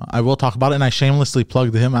will talk about it, and I shamelessly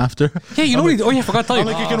plugged him after. Yeah, you know what? I forgot to tell you. I'm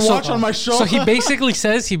like, you can watch on my show. So he basically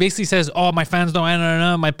says, "Oh, my fans don't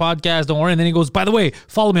my podcast, don't worry." And then he goes, "By the way,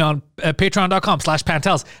 follow me on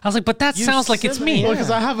patreon.com/pantels." I was like, "But that sounds like it's me." Well,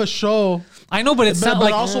 because I have a show. I know, but it's But not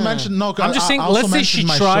like. I also mentioned no. I'm just saying. I also Let's say she mentioned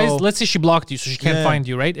my tries. show. Let's say she blocked you, so she can't Yeah. find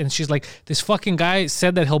you, right? And she's like, "This fucking guy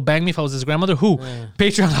said that he'll bang me if I was his grandmother." Who?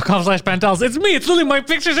 Patreon.com/pantels. It's me. It's literally my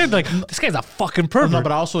pictures. In like, this guy's a fucking pervert. No,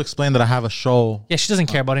 but I also explained that I have a show. Yeah, she doesn't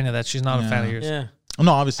care about any of that. She's not a fan of yours. Yeah.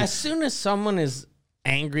 No, obviously. As soon as someone is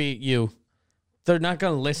angry at you, they're not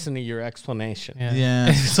going to listen to your explanation. Yeah.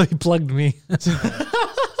 Yeah. So he plugged me.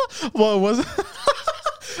 Well, it wasn't.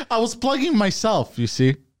 I was plugging myself. You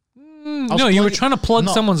see? No, you were trying to plug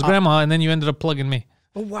someone's grandma, and then you ended up plugging me.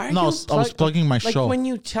 But why are No, you I was plugging my like show. when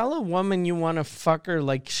you tell a woman you want to fuck her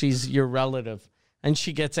like she's your relative and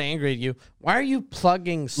she gets angry at you, why are you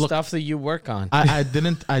plugging stuff that you work on? I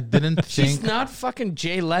didn't She's think. not fucking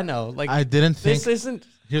Jay Leno. Like I didn't think. this isn't.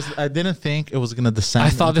 I didn't think it was gonna descend. I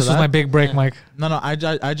thought into this was that. my big break, Mike. No. I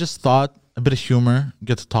just thought a bit of humor,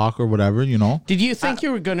 get to talk or whatever. You know. Did you think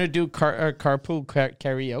you were gonna do carpool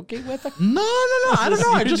karaoke with her? No. I don't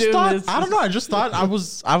know. I You're just doing thought. this. I don't know. I just thought I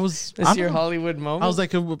was. I This don't your know. Hollywood moment. I was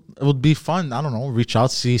like, it would be fun. I don't know. Reach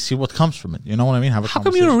out, see what comes from it. You know what I mean? Have a How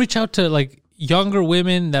come you conversation. don't reach out to like younger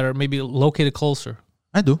women that are maybe located closer?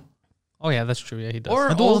 I do. Oh yeah, that's true. Yeah, he does.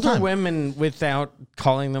 or I do all the older time. women without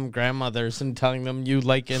calling them grandmothers and telling them you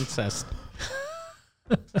like incest.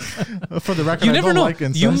 For the record, You I never don't know. like You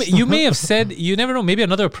incest. you may have said, you never know. Maybe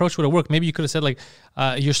another approach would have worked. Maybe you could have said like,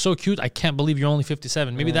 "You're so cute. I can't believe you're only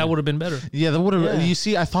 57." Maybe that would have been better. Yeah, that would have. Yeah. You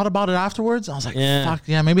see, I thought about it afterwards. I was like, Yeah. fuck,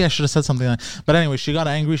 yeah, maybe I should have said something like. But anyway, she got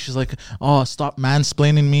angry. She's like, oh, stop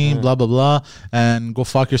mansplaining me, blah blah blah, and go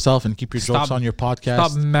fuck yourself and keep your jokes Stop- on your podcast.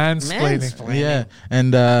 Stop mansplaining. Yeah,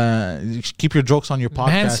 and keep your jokes on your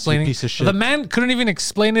podcast, you Mansplaining. piece of shit. The man couldn't even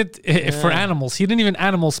explain it for animals. He didn't even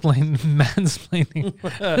animal explain mansplaining.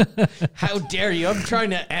 How dare you? I'm trying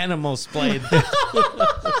to animal splain.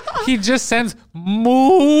 He just sends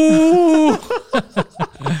moo.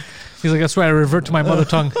 He's like, that's right. I revert to my mother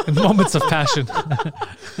tongue in moments of passion.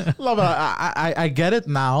 No, but I get it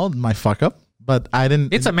now, my fuck up, but I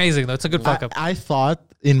didn't. It's amazing though. It's a good fuck up. I thought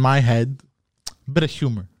in my head, bit of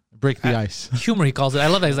humor, break the ice. Humor, he calls it. I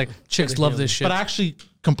love that. He's like, chicks love this shit. But I actually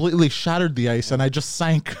completely shattered the ice, and I just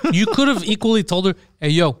sank. You could have equally told her, hey,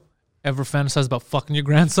 yo, ever fantasize about fucking your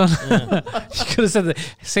grandson? You could have said the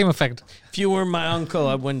same effect. If you were my uncle,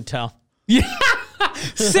 I wouldn't tell. Yeah.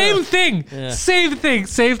 Same thing. Same thing.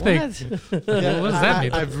 Same thing. What? What does that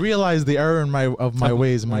mean? I've realized the error in my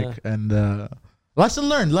ways, Mike, and lesson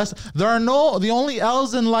learned. There are the only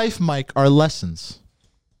L's in life, Mike, are lessons.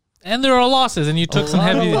 And there are losses, and you took some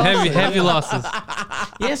lot of heavy losses.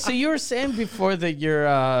 Yeah, so you were saying before that you're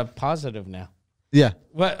positive now. Yeah,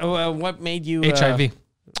 What made you HIV.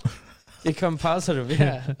 become positive?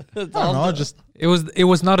 Yeah. I don't know. Just It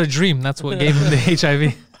was not a dream. That's what gave him the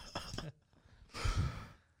HIV.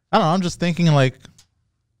 I don't know. I'm just thinking like,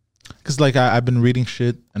 because like I've been reading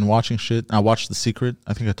shit and watching shit. I watched The Secret.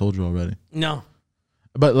 I think I told you already. No.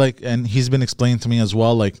 But like, and he's been explaining to me as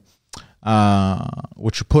well, like,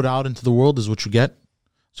 what you put out into the world is what you get.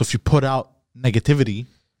 So if you put out negativity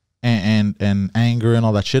and anger and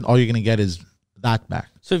all that shit, all you're gonna get is that back.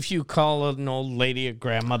 So if you call an old lady a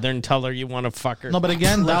grandmother and tell her you want to fuck her. No, but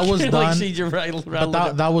again, that was like done. she's your But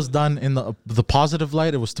relative. that was done in the positive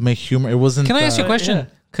light. It was to make humor. It wasn't. Can I ask you a yeah. question?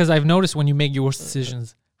 Because I've noticed when you make your worst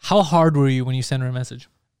decisions, how hard were you when you sent her a message?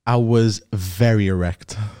 I was very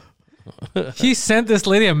erect. He sent this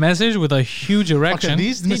lady a message with a huge erection.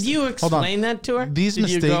 Did you hold on. explain that to her? These Did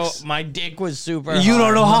you go, mistakes- my dick was super You don't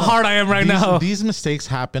hard. know how hard I am right now. These mistakes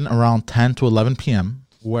happen around 10 to 11 p.m.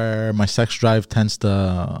 where my sex drive tends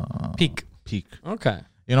to Peak. Okay.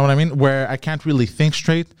 You know what I mean? Where I can't really think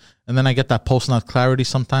straight, and then I get that post-nut clarity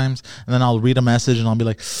sometimes, and then I'll read a message and I'll be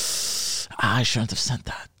like, I shouldn't have sent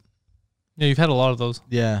that. Yeah, you've had a lot of those.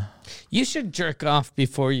 Yeah. You should jerk off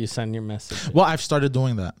before you send your message. Well, I've started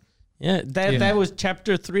doing that. Yeah, that was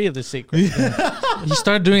chapter 3 of The Secret. He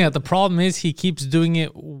started doing it. The problem is he keeps doing it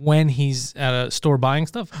when he's at a store buying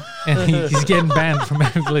stuff, and he's getting banned from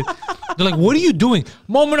every place. They're like, "What are you doing?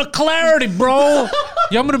 Moment of clarity, bro.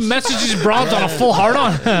 You want me to message these broads on a full hard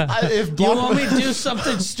on?" If You want me to do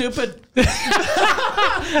something stupid?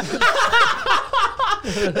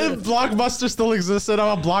 If Blockbuster still existed,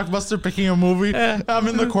 I'm a Blockbuster picking a movie. I'm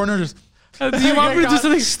in the corner just. Do you want me to do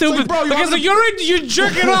something stupid? bro, you Okay, want so me to- you're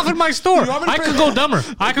jerking off in my store. You want me to I pick- could go dumber.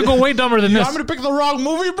 I could go way dumber than You this. want me to pick the wrong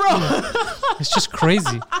movie, bro? It's just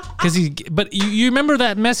crazy. Because but you remember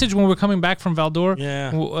that message when we're coming back from Valdor? Yeah.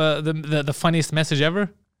 The funniest message ever.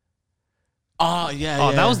 Oh yeah.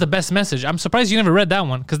 Oh, that was the best message. I'm surprised you never read that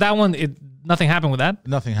one because that one, nothing happened with that.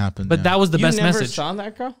 Nothing happened. But that was the You best never message. saw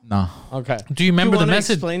that girl? no. Okay. Do you remember the wanna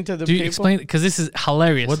message? explain to the Do you people? explain? Because this is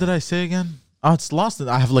hilarious. What did I say again? Oh, it's lost.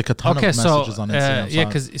 I have like a ton Okay, of so messages on Instagram. yeah,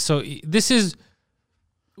 because this is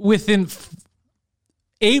within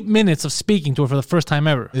 8 minutes of speaking to her for the first time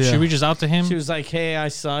ever. Yeah. She reaches out to him She was like, hey, I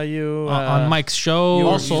saw you. on Mike's show. you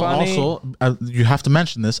were also, funny. you have to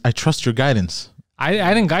mention this. I trust your guidance. I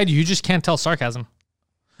didn't guide you. You just can't tell sarcasm.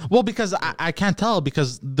 Well, because I can't tell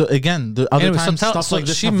because the other Anyway, times stuff so like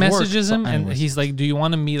this she have messages worked. him So and anyways. he's like, "Do you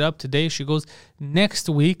want to meet up today?" She goes, "Next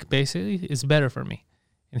week, basically, is better for me."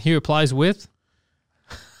 And he replies with,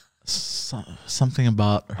 Something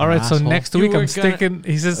about her All right, so asshole. next You week were I'm gonna- sticking.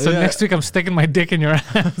 He says, so Yeah. next week I'm sticking my dick in your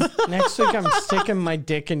ass. Next week, I'm sticking my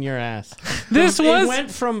dick in your ass. This It was went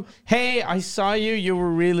from, hey, I saw you. You were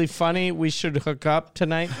really funny. We should hook up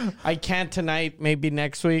tonight. I can't tonight. Maybe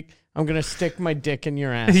next week. I'm going to stick my dick in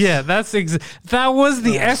your ass. yeah. That was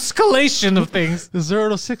the escalation of things. 0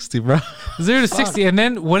 to 60, bro. 0 to 60, and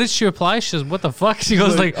then what did she reply? She says, "What the fuck?" She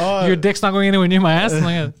goes like, like, oh, "Your dick's not going anywhere near my ass." I'm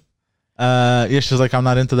like, Yeah, she's like, I'm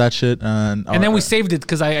not into that shit. and then we saved it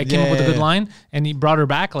because I came up with a good Yeah. line, and he brought her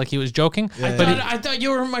back like he was joking. Yeah. But I thought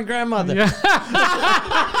you were my grandmother.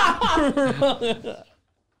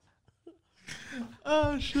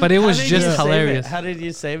 but it was How did just you save it? hilarious. How did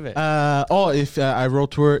you save it? if I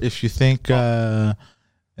wrote to her, if you think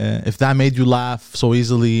if that made you laugh so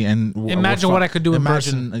easily, and Imagine what I could do in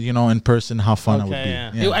imagine, you know, in person how fun it would be.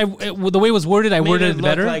 yeah. The way it was worded, I Made worded it look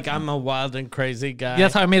better. like I'm a wild and crazy guy.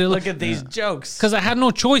 That's how I made it look. Look at these jokes. Because I had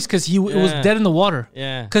no choice because it was Yeah. dead in the water.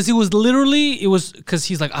 Yeah. Because because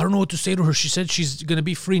he's like, I don't know what to say to her. She said she's going to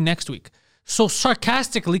be free next week. So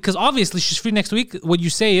sarcastically, because obviously she's free next week, what you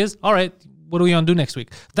say is, all right, what are we going to do next week?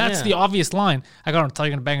 That's Yeah. the obvious line. I got to tell you,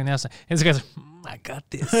 you're going to bang her in the ass. And this guy's like, I got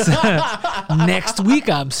this. Next week,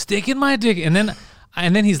 I'm sticking my dick. And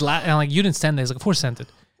then he's laughing. I'm like, you didn't send that. He's like, of course I sent it.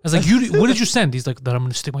 I was like, what did you send? He's like, that I'm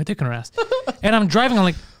going to stick my dick in her ass. And I'm driving. I'm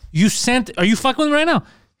like, are you fucking with me right now?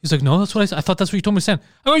 He's like, no, that's what I said. I thought that's what you told me to send.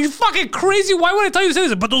 I go, you fucking crazy. Why would I tell you to say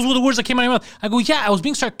this? But those were the words that came out of my mouth. I go, yeah, I was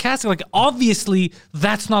being sarcastic. Like, obviously,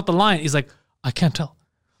 that's not the line. He's like, I can't tell.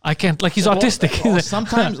 I can't. Like, he's autistic. He's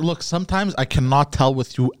like, Sometimes I cannot tell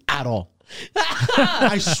with you at all.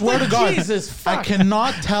 I swear to God, Jesus I fuck.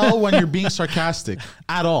 cannot tell when you're being sarcastic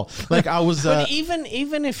at all. Like I was, But even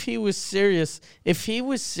if he was serious,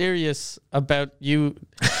 about you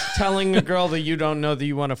telling a girl that you don't know that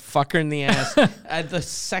you want to fuck her in the ass at the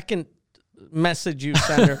second message you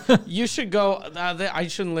send her, you should go, I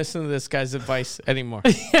shouldn't listen to this guy's advice anymore.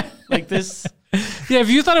 Like this. yeah, if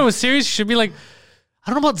you thought it was serious, you should be like, I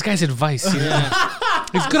don't know about this guy's advice. You know?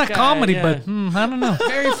 He's good at guy, comedy, yeah. but I don't know.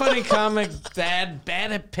 Very funny comic, bad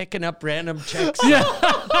at picking up random chicks.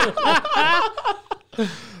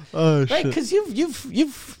 oh Right, shit. because you've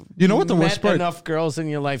You know what the met worst part- enough girls in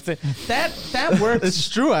your life that works. It's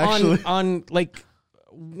true, actually. on like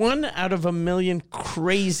 1 out of a million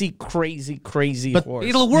crazy But whores.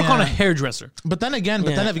 It'll work on a Yeah. hairdresser. But then again,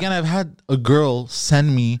 Yeah. I've had a girl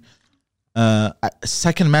send me a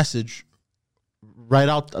second message right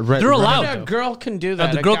out. They're allowed. a girl can do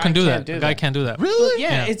that. The A girl guy can do can't that. A guy can't do that. Really?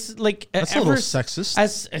 Yeah, Yeah. it's like That's a little sexist.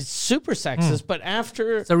 As super sexist, but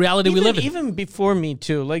after It's the reality we live in. Even before Me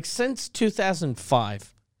Too, like since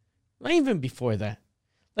 2005, not even before that,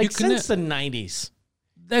 like You can- since the 90s.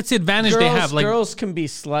 That's the advantage they have. Like, girls can be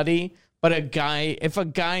slutty, but if a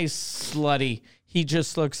guy's slutty, he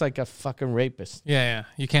just looks like a fucking rapist. yeah,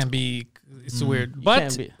 you can't be. It's weird, can't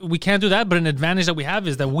but be. we can't do that. But an advantage that we have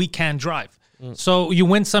is that we can drive. So you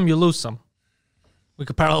win some, you lose some. We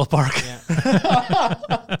could parallel park.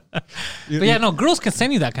 But yeah, no, girls can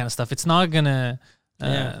send you that kind of stuff. It's not gonna.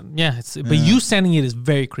 But you sending it is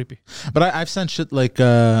very creepy. But I've sent shit like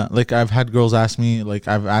I've had girls ask me, like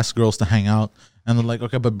I've asked girls to hang out, and they're like,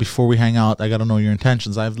 okay, but before we hang out, I gotta know your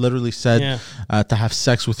intentions. I've literally said to have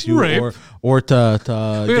sex with you, Rape. or to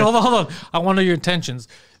Wait, get- hold on. I want to know your intentions.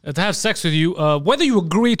 To have sex with you, whether you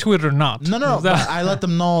agree to it or not. No. That- But I let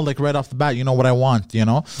them know like right off the bat, you know what I want, you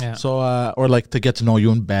know. Yeah. So or like to get to know you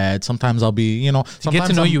in bed. Sometimes I'll be, you know, get to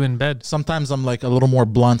sometimes know I'm- you in bed. Sometimes I'm like a little more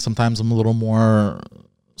blunt. Sometimes I'm a little more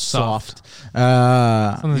soft.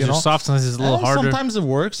 Sometimes You you're know? soft, sometimes it's a little harder. Sometimes it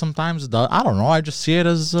works. Sometimes it does. I don't know. I just see it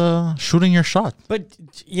as shooting your shot. But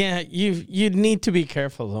yeah, you need to be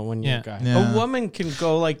careful though when you're a guy. Yeah. A woman can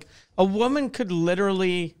go like a woman could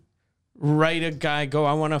literally write a guy go,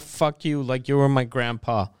 I want to fuck you like you were my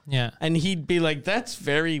grandpa, Yeah. and he'd be like, that's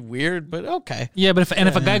very weird, but okay. Yeah, but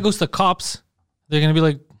if a guy goes to the cops, they're gonna be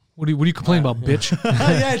like, "What are you complaining about, bitch?"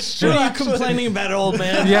 Yeah, it's What are you complaining about, old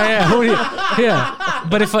man? yeah.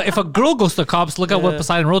 But if a girl goes to the cops, look at what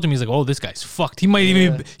Poseidon wrote to me. He's like, "Oh, this guy's fucked. He might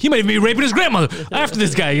even be raping his grandmother after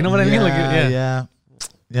this guy." You know what I mean? Like, yeah.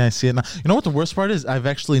 I see it now. You know what the worst part is? I've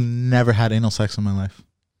actually never had anal sex in my life.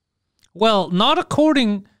 Well, not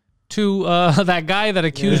according to that guy that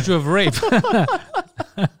accused you of rape.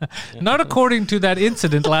 Not according to that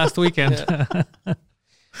incident last weekend.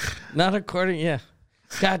 Not according,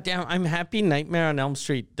 God damn, I'm happy Nightmare on Elm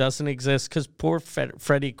Street doesn't exist because poor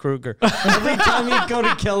Freddy Krueger. Every time he'd go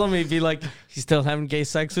to kill him, he'd be like, he's still having gay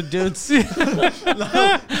sex with dudes. Whenever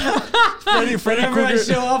I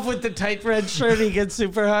show up with the tight red shirt, he gets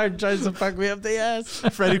super hard, tries to fuck me up the ass.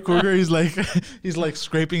 Freddy Krueger, he's like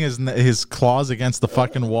scraping his claws against the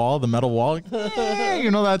fucking wall, the metal wall. Like,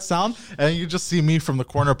 you know that sound? And you just see me from the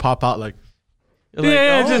corner pop out like, You're like,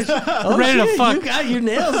 Yeah, oh, just oh, ready to shit, fuck. You got your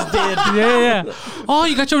nails did. Yeah. Oh,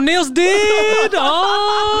 you got your nails did.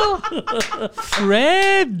 Oh,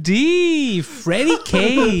 Freddy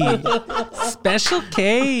K, Special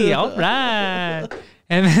K. All right.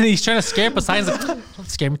 And then he's trying to scare Poseidon's like, don't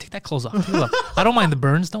scare me. Take that clothes off. Take it off. I don't mind the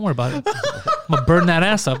burns. Don't worry about it. I'm gonna burn that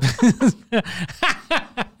ass up.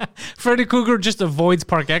 Freddy Krueger just avoids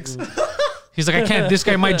Park X. He's like, I can't. This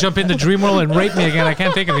guy might jump into Dream World and rape me again. I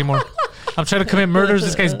can't take it anymore. I'm trying to commit murders.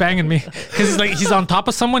 This guy's banging me because he's on top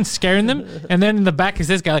of someone, scaring them, and then in the back is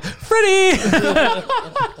this guy like, Freddy.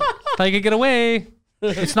 Thought you could get away.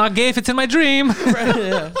 It's not gay if it's in my dream.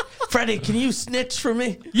 Freddy, can you snitch for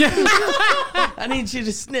me? Yeah. I need you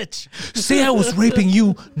to snitch. Say I was raping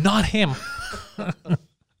you, not him.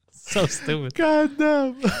 So stupid. God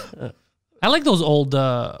damn. I like those old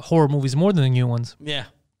horror movies more than the new ones. Yeah.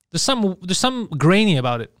 There's some grainy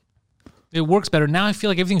about it. It works better. Now I feel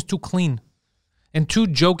like everything's too clean and too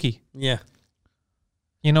jokey. Yeah.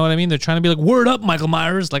 You know what I mean? They're trying to be like, word up, Michael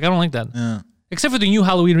Myers. Like, I don't like that. Yeah. Except for the new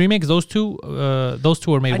Halloween remakes. Those two are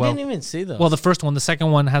made I well. didn't even see those. Well, the first one. The second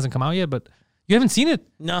one hasn't come out yet, but you haven't seen it?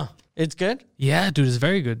 no, it's good. Yeah, dude, it's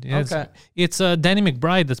very good. Yeah, Okay. It's Danny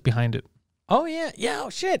McBride that's behind it. Oh yeah, yeah. Oh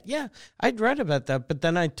shit, yeah. I'd read about that, but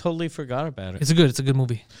then I totally forgot about it. It's a good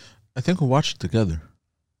movie. I think we watched it together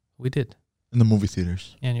We did. in the movie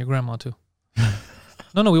theaters. Yeah, and your grandma too.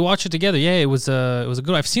 No, we watched it together. Yeah, it was a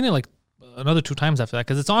good. I've seen it like another 2 times after that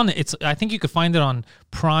because it's on. I think you could find it on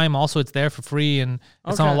Prime. Also, it's there for free and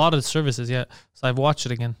it's on Okay. a lot of the services. Yeah, so I've watched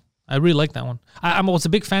it again. I really like that one. I was a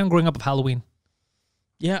big fan growing up of Halloween.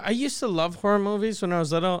 Yeah, I used to love horror movies when I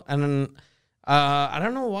was little, and then I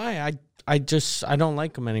don't know why. I don't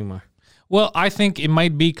like them anymore. Well, I think it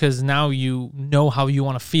might be because now you know how you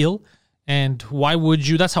want to feel. And why would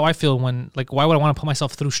you? That's how I feel when, like, why would I want to put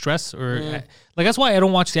myself through stress? Or, like, that's why I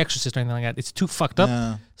don't watch The Exorcist or anything like that. It's too fucked up.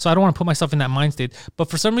 Yeah. So I don't want to put myself in that mind state. But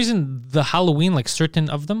for some reason, the Halloween, like, certain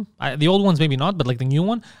of them, the old ones maybe not, but, like, the new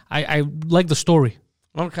one, I like the story.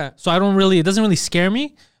 Okay. So it doesn't really scare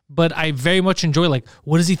me. But I very much enjoy, like,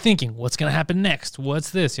 what is he thinking? What's going to happen next? What's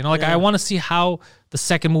this? You know, like, I want to see how the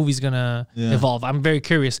second movie's going to evolve. I'm very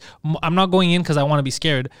curious. I'm not going in because I want to be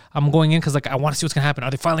scared. I'm going in because, like, I want to see what's going to happen.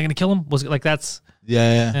 Are they finally going to kill him? Was it like that's...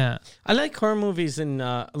 Yeah. I like horror movies, and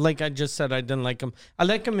like I just said, I didn't like them. I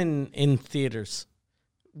like them in theaters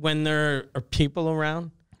when there are people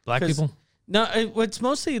around. Black people? No, it's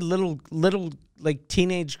mostly little like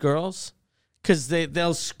teenage girls, because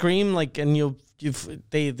they'll scream like, and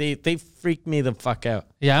they freak me the fuck out.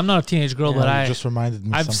 Yeah, I'm not a teenage girl, but You just reminded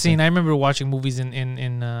me. I remember watching movies in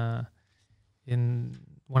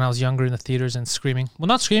when I was younger in the theaters and screaming. Well,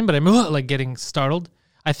 not screaming, but I remember like getting startled.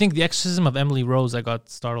 I think The Exorcism of Emily Rose, I got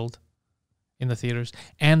startled in the theaters,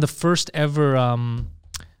 and the first ever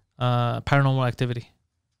Paranormal Activity,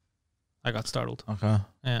 I got startled. Okay.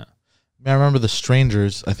 Yeah. I remember The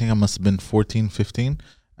Strangers. I think I must have been 14, 15.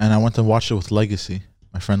 And I went to watch it with Legacy,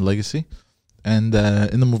 my friend Legacy. And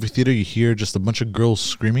in the movie theater, you hear just a bunch of girls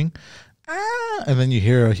screaming. Ah! And then you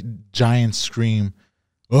hear a giant scream.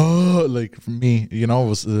 Oh, like for me, you know, it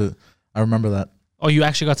was. I remember that. Oh, you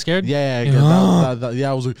actually got scared? Yeah.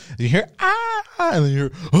 I was like, you hear, ah! And then you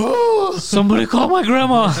hear, oh! Somebody call my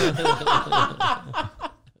grandma.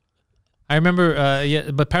 I remember,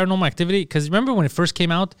 but Paranormal Activity, because remember when it first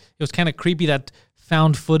came out, it was kind of creepy, that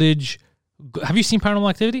found footage. Have you seen Paranormal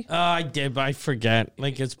Activity? I did, but I forget.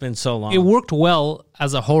 Like, it's been so long. It worked well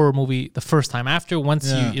as a horror movie the first time. After, once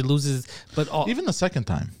it loses, but Even the second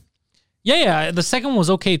time. yeah. The second one was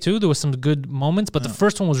okay too. There was some good moments, but the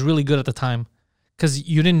first one was really good at the time because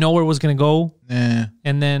you didn't know where it was gonna go. Yeah.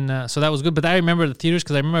 And then so that was good. But I remember the theaters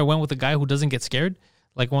because I remember I went with a guy who doesn't get scared,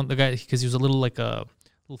 like the guy because he was a little little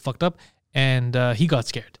fucked up, and he got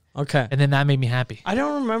scared, Okay. and then that made me happy. I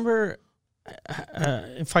don't remember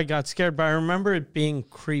if I got scared, but I remember it being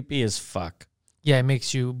creepy as fuck. Yeah, it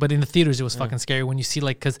makes you. But in the theaters, it was fucking scary when you see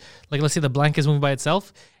because let's say the blanket's moving by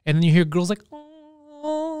itself, and then you hear girls like,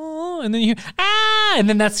 oh, and then you hear ah, and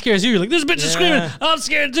then that scares you. You're like, this bitch is screaming. I'm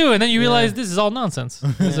scared too, and then you realize this is all nonsense.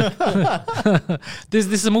 this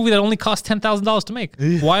is a movie that only cost $10,000 to make.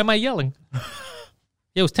 Why am I yelling? Yeah,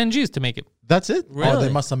 it was 10 G's to make it. That's it? Oh, Really?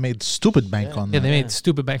 they must have made stupid bank on Yeah, that. they made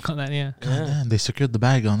stupid bank on that. Yeah, God damn, they secured the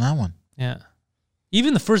bag on that one. yeah.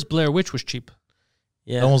 Even the first Blair Witch was cheap.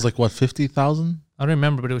 Yeah. That was like what, 50,000? I don't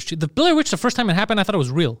remember, but it was cheap. The Blair Witch, the first time it happened, I thought it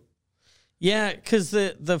was real. Yeah, because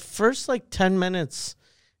the first like 10 minutes,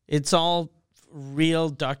 it's all real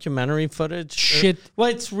documentary footage. Shit. Well,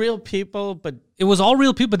 it's real people, but It was all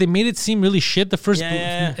real people, but they made it seem really shit. The first,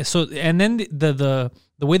 Yeah. so and then the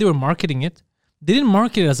way they were marketing it, they didn't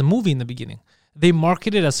market it as a movie in the beginning. They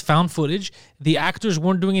marketed it as found footage. The actors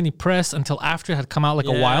weren't doing any press until after it had come out like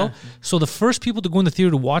a Yeah. while. So the first people to go in the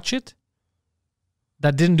theater to watch it,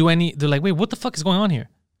 that didn't do any. They're like, wait, what the fuck is going on here?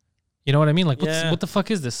 You know what I mean? Like, Yeah. what the fuck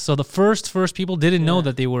is this? So the first people didn't know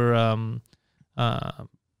that they were,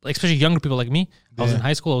 like, especially younger people like me. I was in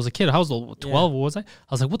high school. I was a kid. I was 12. What was I? I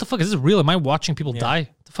was like, what the fuck is this real? Am I watching people die?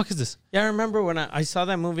 What the fuck is this? yeah, I remember when I saw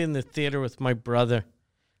that movie in the theater with my brother,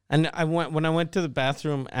 and when I went to the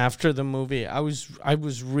bathroom after the movie, I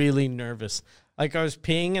was really nervous. Like I was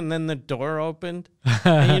peeing and then the door opened.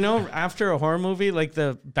 And you know, after a horror movie, like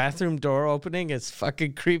the bathroom door opening is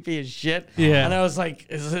fucking creepy as shit. Yeah. And I was like,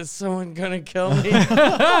 is this someone gonna kill me?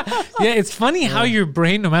 Yeah, it's funny how your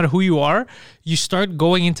brain, no matter who you are, you start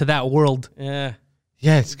going into that world. Yeah.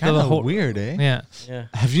 Yeah, it's kind The of whole- weird, eh? Yeah. Yeah.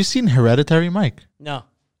 Have you seen Hereditary, Mike? No.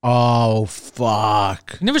 Oh,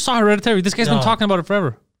 fuck. You never saw Hereditary. This guy's been No. talking about it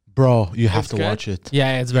forever. Bro, you have It's to good? watch it.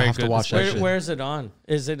 Yeah, it's You very have to good. watch that shit. Where is it on?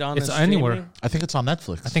 Is it on? It's a anywhere. streaming? I think it's on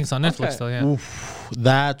Netflix. I think it's on Netflix Okay. still, yeah. Oof,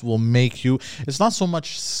 that will make you. It's not so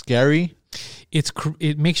much scary.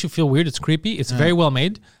 It makes you feel weird. It's creepy. It's very well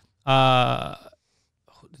made.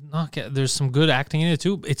 There's some good acting in it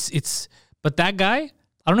too. But that guy, I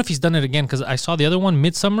don't know if he's done it again because I saw the other one,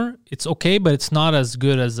 Midsummer. It's okay, but it's not as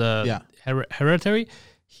good as Hereditary.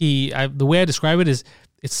 The way I describe it is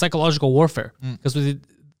it's psychological warfare because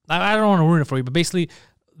I don't want to ruin it for you, but basically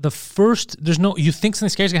you think something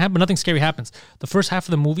scary is gonna happen, but nothing scary happens. The first half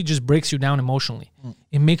of the movie just breaks you down emotionally.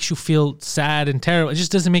 It makes you feel sad and terrible. It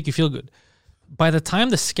just doesn't make you feel good. By the time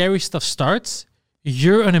the scary stuff starts,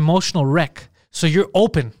 you're an emotional wreck. So you're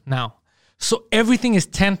open now. So everything is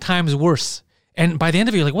 10 times worse. And by the end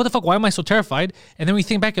of it, you're like, what the fuck? Why am I so terrified? And then when you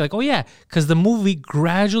think back, you're like, oh yeah, because the movie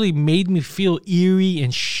gradually made me feel eerie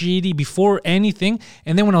and shitty before anything.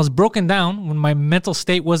 And then when I was broken down, when my mental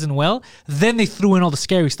state wasn't well, then they threw in all the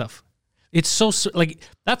scary stuff. It's so, like,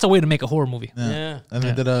 that's a way to make a horror movie. Yeah. And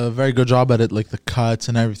they did a very good job at it, like the cuts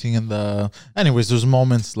and everything. Anyways, there's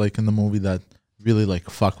moments like in the movie that really like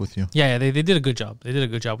fuck with you. Yeah, they did a good job. They did a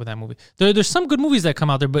good job with that movie. There's some good movies that come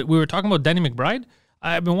out there, but we were talking about Danny McBride.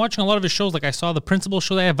 I've been watching a lot of his shows. Like I saw the Principal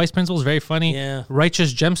show they have. Vice Principal is very funny. Yeah.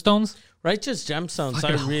 Righteous Gemstones. Righteous Gemstones.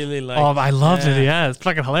 I really like. Oh, I loved it. Yeah, it's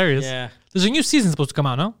fucking hilarious. Yeah. There's a new season supposed to come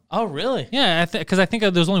out, no? Oh, really? Yeah, because I think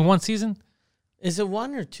there's only one season. Is it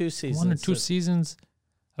 1 or 2 seasons? 1 or 2 seasons.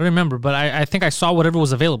 I don't remember, but I think I saw whatever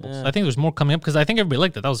was available. So I think there's more coming up because I think everybody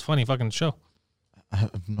liked it. That was a funny fucking show. I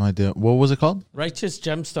have no idea. What was it called? Righteous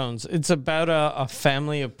Gemstones. It's about a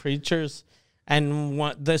family of preachers, and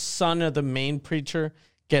the son of the main preacher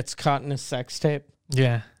gets caught in a sex tape.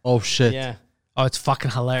 Yeah. Oh shit. Yeah. Oh, it's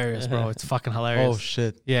fucking hilarious, bro. It's fucking hilarious. Oh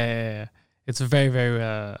shit. Yeah. It's very,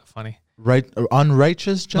 very funny. Right,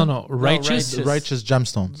 unrighteous. No, Righteous. Righteous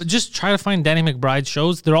Gemstones. But just try to find Danny McBride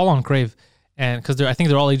shows. They're all on Crave, and because I think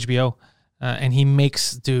they're all HBO. And he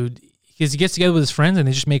makes, because he gets together with his friends and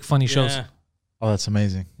they just make funny shows. Yeah. Oh, that's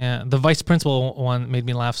amazing. Yeah, the Vice Principal one made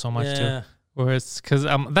me laugh so much Yeah. too. Where it's because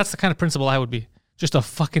that's the kind of principal I would be, just a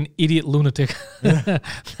fucking idiot lunatic.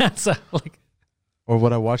 That's like. Or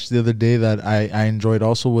what I watched the other day that I enjoyed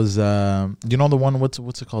also was you know the one what's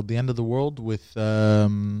it called, The End of the World with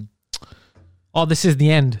Oh, This Is the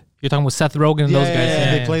End. You're talking with Seth Rogen and those guys.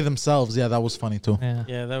 yeah, they yeah. play themselves. Yeah, that was funny too. Yeah.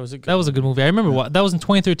 Yeah, that was a good. That was a good movie. I remember that was in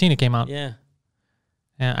 2013. It came out. Yeah.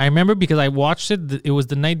 Yeah, I remember because I watched it. It was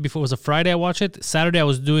the night before. It was a Friday. I watched it. Saturday, I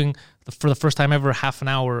was doing for the first time ever half an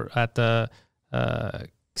hour at the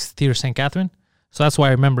Theater St. Catherine. So that's why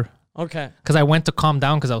I remember. Okay. Because I went to calm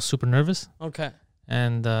down because I was super nervous. Okay.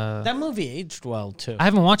 And That movie aged well too. I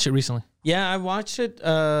haven't watched it recently. Yeah, I watched it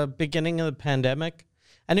beginning of the pandemic,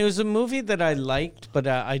 and it was a movie that I liked, but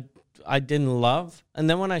I didn't love. And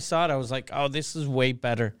then when I saw it, I was like, oh, this is way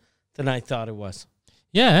better than I thought it was.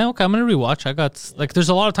 Yeah, okay, I'm gonna rewatch. I got there's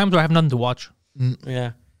a lot of times where I have nothing to watch.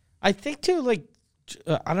 Yeah. I think too, like,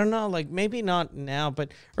 I don't know, like maybe not now,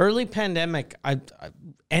 but early pandemic, I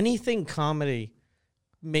anything comedy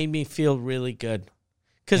made me feel really good.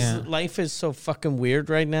 Because Yeah. life is so fucking weird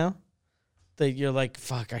right now that you're like,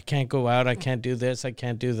 fuck, I can't go out. I can't do this. I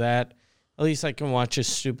can't do that. At least I can watch a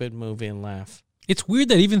stupid movie and laugh. It's weird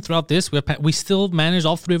that even throughout this, we still managed,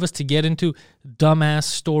 all three of us, to get into dumbass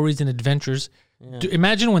stories and adventures.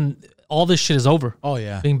 Imagine when all this shit is over, Oh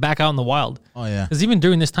yeah. being back out in the wild. Oh yeah. Because even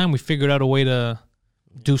during this time, we figured out a way to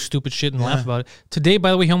do stupid shit and laugh about it. Today,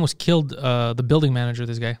 by the way, he almost killed the building manager.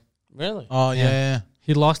 This guy. Really? Oh yeah.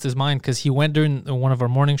 He lost his mind because he went during one of our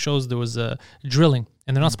morning shows. There was drilling,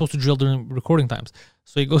 and they're not supposed to drill during recording times.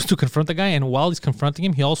 So he goes to confront the guy, and while he's confronting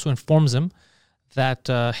him, he also informs him that,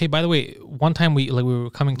 hey, by the way, one time we were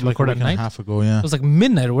coming to Like record a at week and a night. half ago, yeah. It was like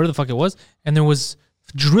midnight or whatever the fuck it was, and there was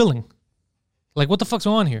drilling. Like, what the fuck's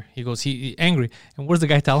going on here? He goes, he angry. And what does the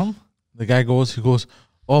guy tell him? The guy goes,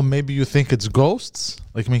 oh, maybe you think it's ghosts?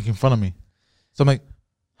 Like making fun of me. So I'm like,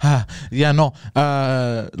 yeah, no.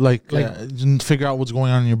 Figure out what's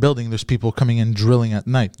going on in your building. There's people coming in drilling at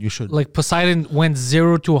night. You should. Like Poseidon went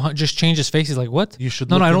 0 to 100, just changed his face. He's like, what? You should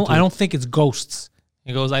No, look I into don't think it's ghosts.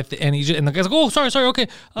 He goes, and the guy's like, oh, sorry, okay.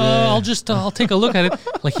 I'll take a look at it.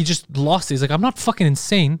 Like he just lost it. He's like, I'm not fucking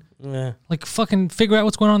insane. Yeah. Like fucking figure out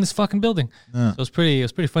what's going on in this fucking building. Yeah. So it was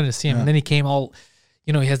pretty funny to see him. And then he came all,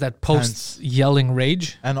 he has that post yelling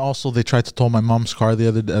rage. And also, they tried to tow my mom's car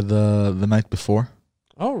the night before.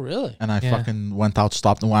 Oh, really? And I fucking went out,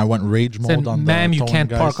 stopped, and I went rage mode Said, on ma'am, the you towing can't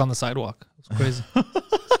guys. park on the sidewalk. It's crazy.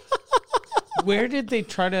 Where did they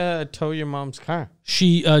try to tow your mom's car?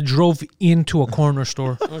 She drove into a corner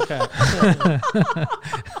store. Okay.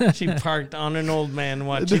 She parked on an old man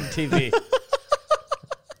watching TV.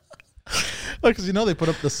 Because they put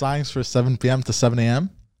up the signs for 7 p.m. to 7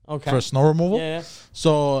 a.m. Okay. for snow removal. Yeah.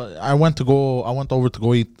 So I went over to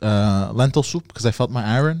go eat lentil soup because I felt my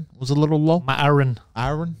iron was a little low. My iron.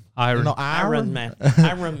 Iron? Iron. No, Iron Man.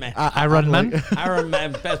 Iron Man. Iron Man? Iron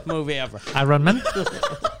Man, best movie ever. Iron Man?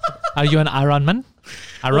 Are you an Iron Man?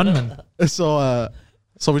 Iron Man. So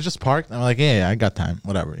we just parked and I'm like, yeah, I got time,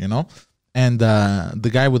 whatever, And the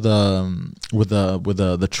guy with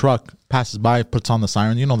the truck passes by, puts on the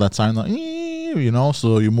siren. You know that siren, like,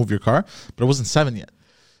 so you move your car, but it wasn't 7 yet.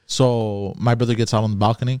 So my brother gets out on the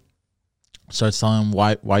balcony, starts telling him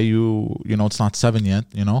why it's not 7 yet,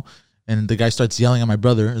 And the guy starts yelling at my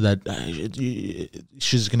brother that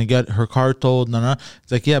she's gonna get her car towed. No.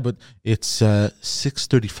 It's like, yeah, but it's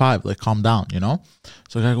 6:35. Like, calm down,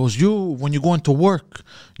 So the guy goes, when you go into work,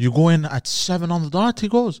 you go in at 7 on the dot. He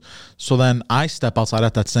goes. So then I step outside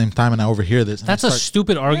at that same time and I overhear this. And That's a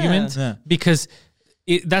stupid argument because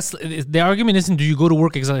the argument isn't do you go to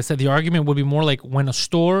work, as I said. The argument would be more like when a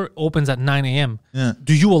store opens at 9 a.m. Yeah.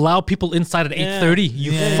 Do you allow people inside at 8:30?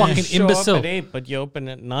 You fucking you show imbecile. up at 8, but you open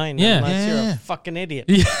at 9 Yeah. unless you're Yeah. a fucking idiot.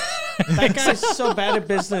 Yeah. That guy's so bad at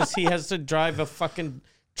business, he has to drive a fucking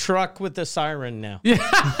truck with a siren now. He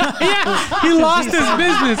lost his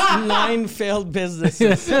business. 9 failed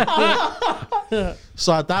businesses.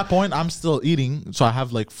 So at that point, I'm still eating. So I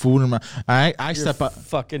have like food in my. I step out.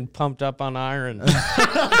 Fucking pumped up on iron.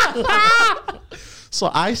 So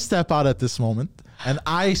I step out at this moment and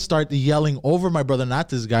I start yelling over my brother and at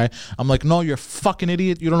this guy. I'm like, no, you're a fucking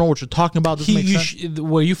idiot. You don't know what you're talking about. This makes sense.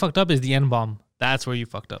 Where you fucked up is the N-bomb. That's where you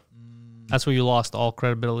fucked up. That's where you lost all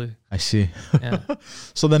credibility. I see. Yeah.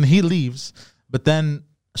 So then he leaves, but then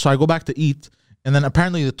so I go back to eat, and then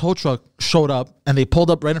apparently the tow truck showed up and they pulled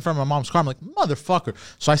up right in front of my mom's car. I'm like, motherfucker.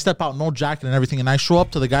 So I step out, no jacket and everything, and I show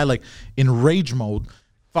up to the guy like in rage mode,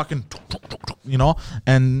 fucking,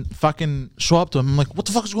 and fucking show up to him. I'm like, what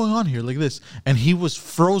the fuck is going on here? Like this. And he was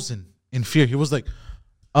frozen in fear. He was like,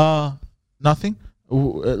 nothing.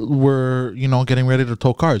 We're getting ready to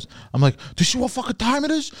tow cars. I'm like, do you see what fucking time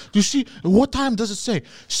it is? Do you see what time does it say?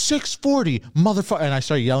 6:40, motherfucker. And I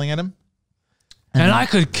started yelling at him. And I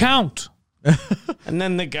could count. And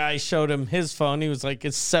then the guy showed him his phone. He was like,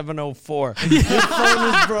 it's 7:04. Your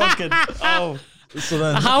phone is broken. Oh. So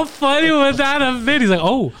then How funny would that have been? He's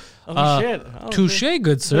like, Shit. touche,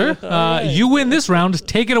 good sir. You win this round.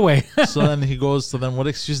 Take it away. So then he goes, so then what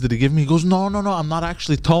excuse did he give me? He goes, no, I'm not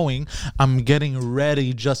actually towing. I'm getting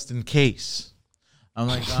ready just in case. I'm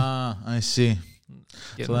like, I see.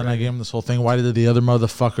 So then I gave him this whole thing. Why did the other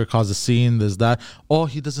motherfucker cause a scene? There's that. Oh,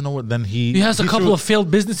 he doesn't know what. Then he has a couple of failed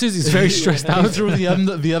businesses. He's very stressed He out. threw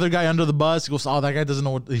the other guy under the bus. He goes, oh, that guy doesn't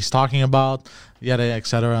know what he's talking about. Yada,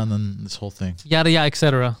 etc. And then this whole thing. Yada, yada,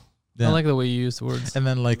 etc. Yeah. I like the way you use the words. And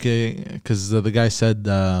then because the guy said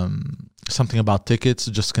something about tickets,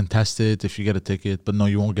 just contest it if you get a ticket, but no,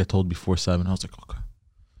 you won't get told before 7. I was like, okay.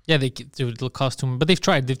 Yeah, they do a little costume, but they've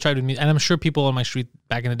tried with me, and I'm sure people on my street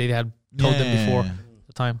back in the day they had told them before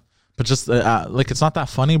the time. But just it's not that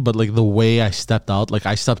funny, but like the way I stepped out, like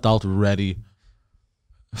I stepped out ready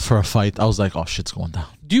for a fight. I was like, oh, shit's going down.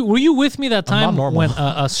 Were you with me that I'm not time normal. when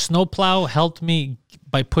a snowplow helped me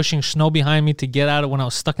by pushing snow behind me to get out of when I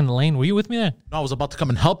was stuck in the lane? Were you with me there? No, I was about to come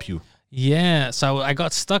and help you. Yeah, so I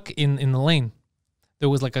got stuck in the lane. There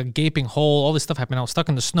was like a gaping hole. All this stuff happened. I was stuck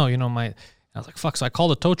in the snow. I was like, fuck. So I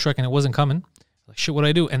called a tow truck and it wasn't coming. Like, shit, what do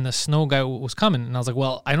I do? And the snow guy was coming. And I was like,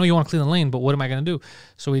 well, I know you want to clean the lane, but what am I going to do?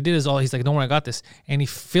 So he did his all. He's like, don't worry, I got this. And he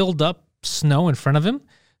filled up snow in front of him.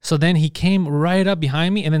 So then he came right up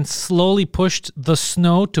behind me and then slowly pushed the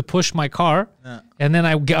snow to push my car. Yeah. And then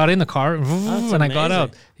I got in the car and I got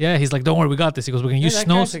out. Yeah, he's like, don't worry, we got this. He goes, we're going to use that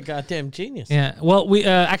snow. guy's a goddamn genius. Yeah. Well, we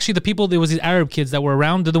actually, the people, there was these Arab kids that were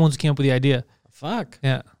around. They're the ones who came up with the idea. Fuck.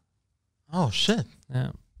 Yeah. Oh, shit.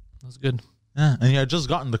 Yeah. That was good. Yeah. And you had just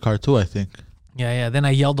gotten the car too, I think. Yeah. Then I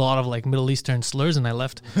yelled a lot of like Middle Eastern slurs and I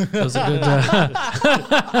left. It was a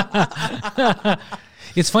good.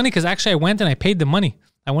 It's funny because actually I went and I paid the money.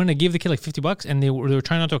 I went and gave the kid like $50 and they were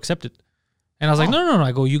trying not to accept it. And I was like, no.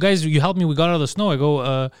 I go, you guys, you helped me. We got out of the snow. I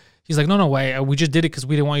go, he's like, no, we just did it because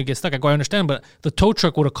we didn't want you to get stuck. I go, I understand, but the tow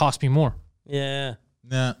truck would have cost me more. Yeah.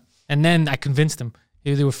 Yeah. And then I convinced him.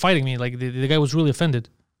 They were fighting me. Like the guy was really offended.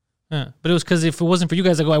 Yeah. But it was because if it wasn't for you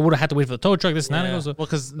guys, I go, I would have had to wait for the tow truck, this and that. I go, so, well,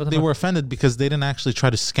 because they were offended because they didn't actually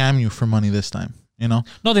try to scam you for money this time, you know?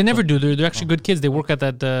 No, they never do. They're actually good kids. They work at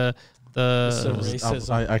that,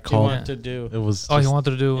 racism. I called it to do. It was. he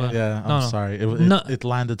wanted to do. Yeah, no. I'm sorry. It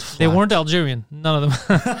landed flat. They weren't Algerian. None of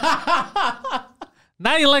them.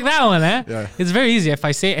 Now you like that one, eh? Yeah. It's very easy. If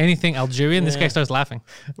I say anything Algerian, this guy starts laughing.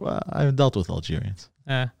 Well, I've dealt with Algerians.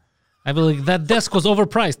 Yeah. I'd be like, that desk was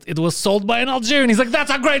overpriced. It was sold by an Algerian. He's like, that's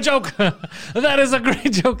a great joke. That is a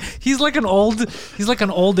great joke. He's like an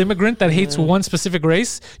old immigrant that hates one specific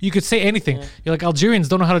race. You could say anything. You're like, Algerians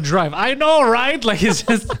don't know how to drive. I know, right? Like, it's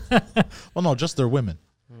just Well, no, just they're women.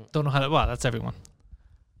 don't know how to. Well, that's everyone.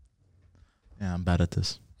 Yeah, I'm bad at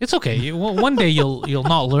this. It's okay. One day you'll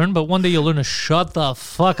not learn, but one day you'll learn to shut the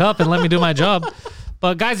fuck up and let me do my job.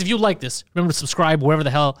 But guys, if you like this, remember to subscribe wherever the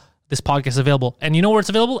hell this podcast is available. And you know where it's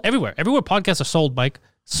available? Everywhere. Everywhere podcasts are sold, Mike.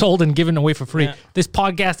 Sold and given away for free. Yeah. This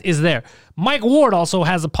podcast is there. Mike Ward also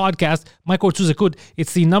has a podcast, Mike Ward Sous-Écoute.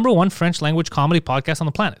 It's the #1 French language comedy podcast on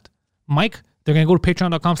the planet. Mike, they're going to go to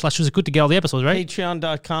patreon.com/Sous-Écoute to get all the episodes, right?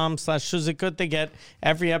 Patreon.com/Sous-Écoute to get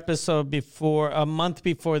every episode a month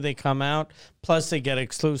before they come out. Plus they get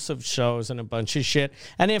exclusive shows and a bunch of shit.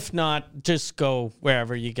 And if not, just go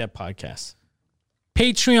wherever you get podcasts.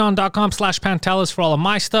 Patreon.com/Pantelis for all of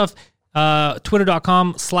my stuff.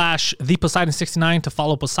 Twitter.com/ThePoseidon69 to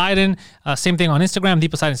follow Poseidon. Same thing on Instagram,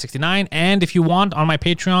 ThePoseidon69. And if you want, on my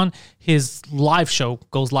Patreon, his live show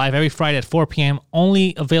goes live every Friday at 4 p.m.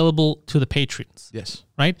 Only available to the patrons. Yes.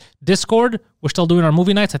 Right? Discord, we're still doing our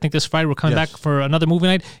movie nights. I think this Friday we're coming back for another movie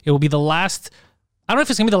night. It will be the last, I don't know if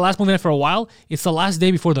it's going to be the last movie night for a while. It's the last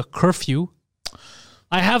day before the curfew.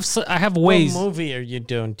 I have ways. What movie are you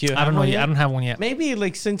doing? Do you? I don't know yet. I don't have one yet. Maybe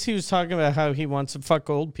like since he was talking about how he wants to fuck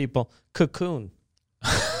old people, Cocoon.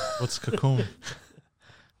 What's Cocoon?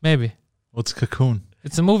 Maybe. What's Cocoon?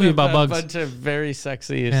 It's a movie about bugs. A bunch of very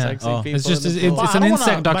sexy people. It's just it's an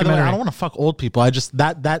insect documentary. I don't want to fuck old people. I just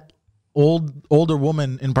that older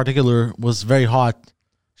woman in particular was very hot.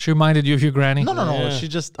 She reminded you of your granny? No. Yeah. She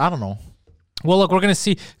just, I don't know. Well, look, we're going to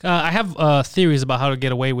see. I have theories about how to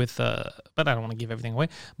get away with, but I don't want to give everything away.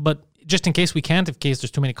 But just in case we can't, in case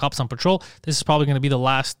there's too many cops on patrol, this is probably going to be the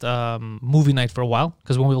last movie night for a while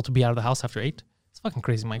because we won't be able to be out of the house after 8. It's fucking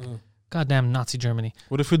crazy, Mike. Goddamn Nazi Germany.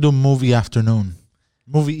 What if we do movie afternoon?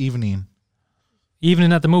 Movie evening?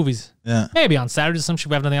 Evening at the movies. Yeah. Maybe on Saturday or some shit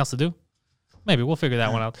we have nothing else to do. Maybe we'll figure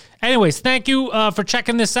that one out. Anyways, thank you for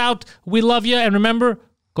checking this out. We love you. And remember,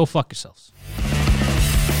 go fuck yourselves.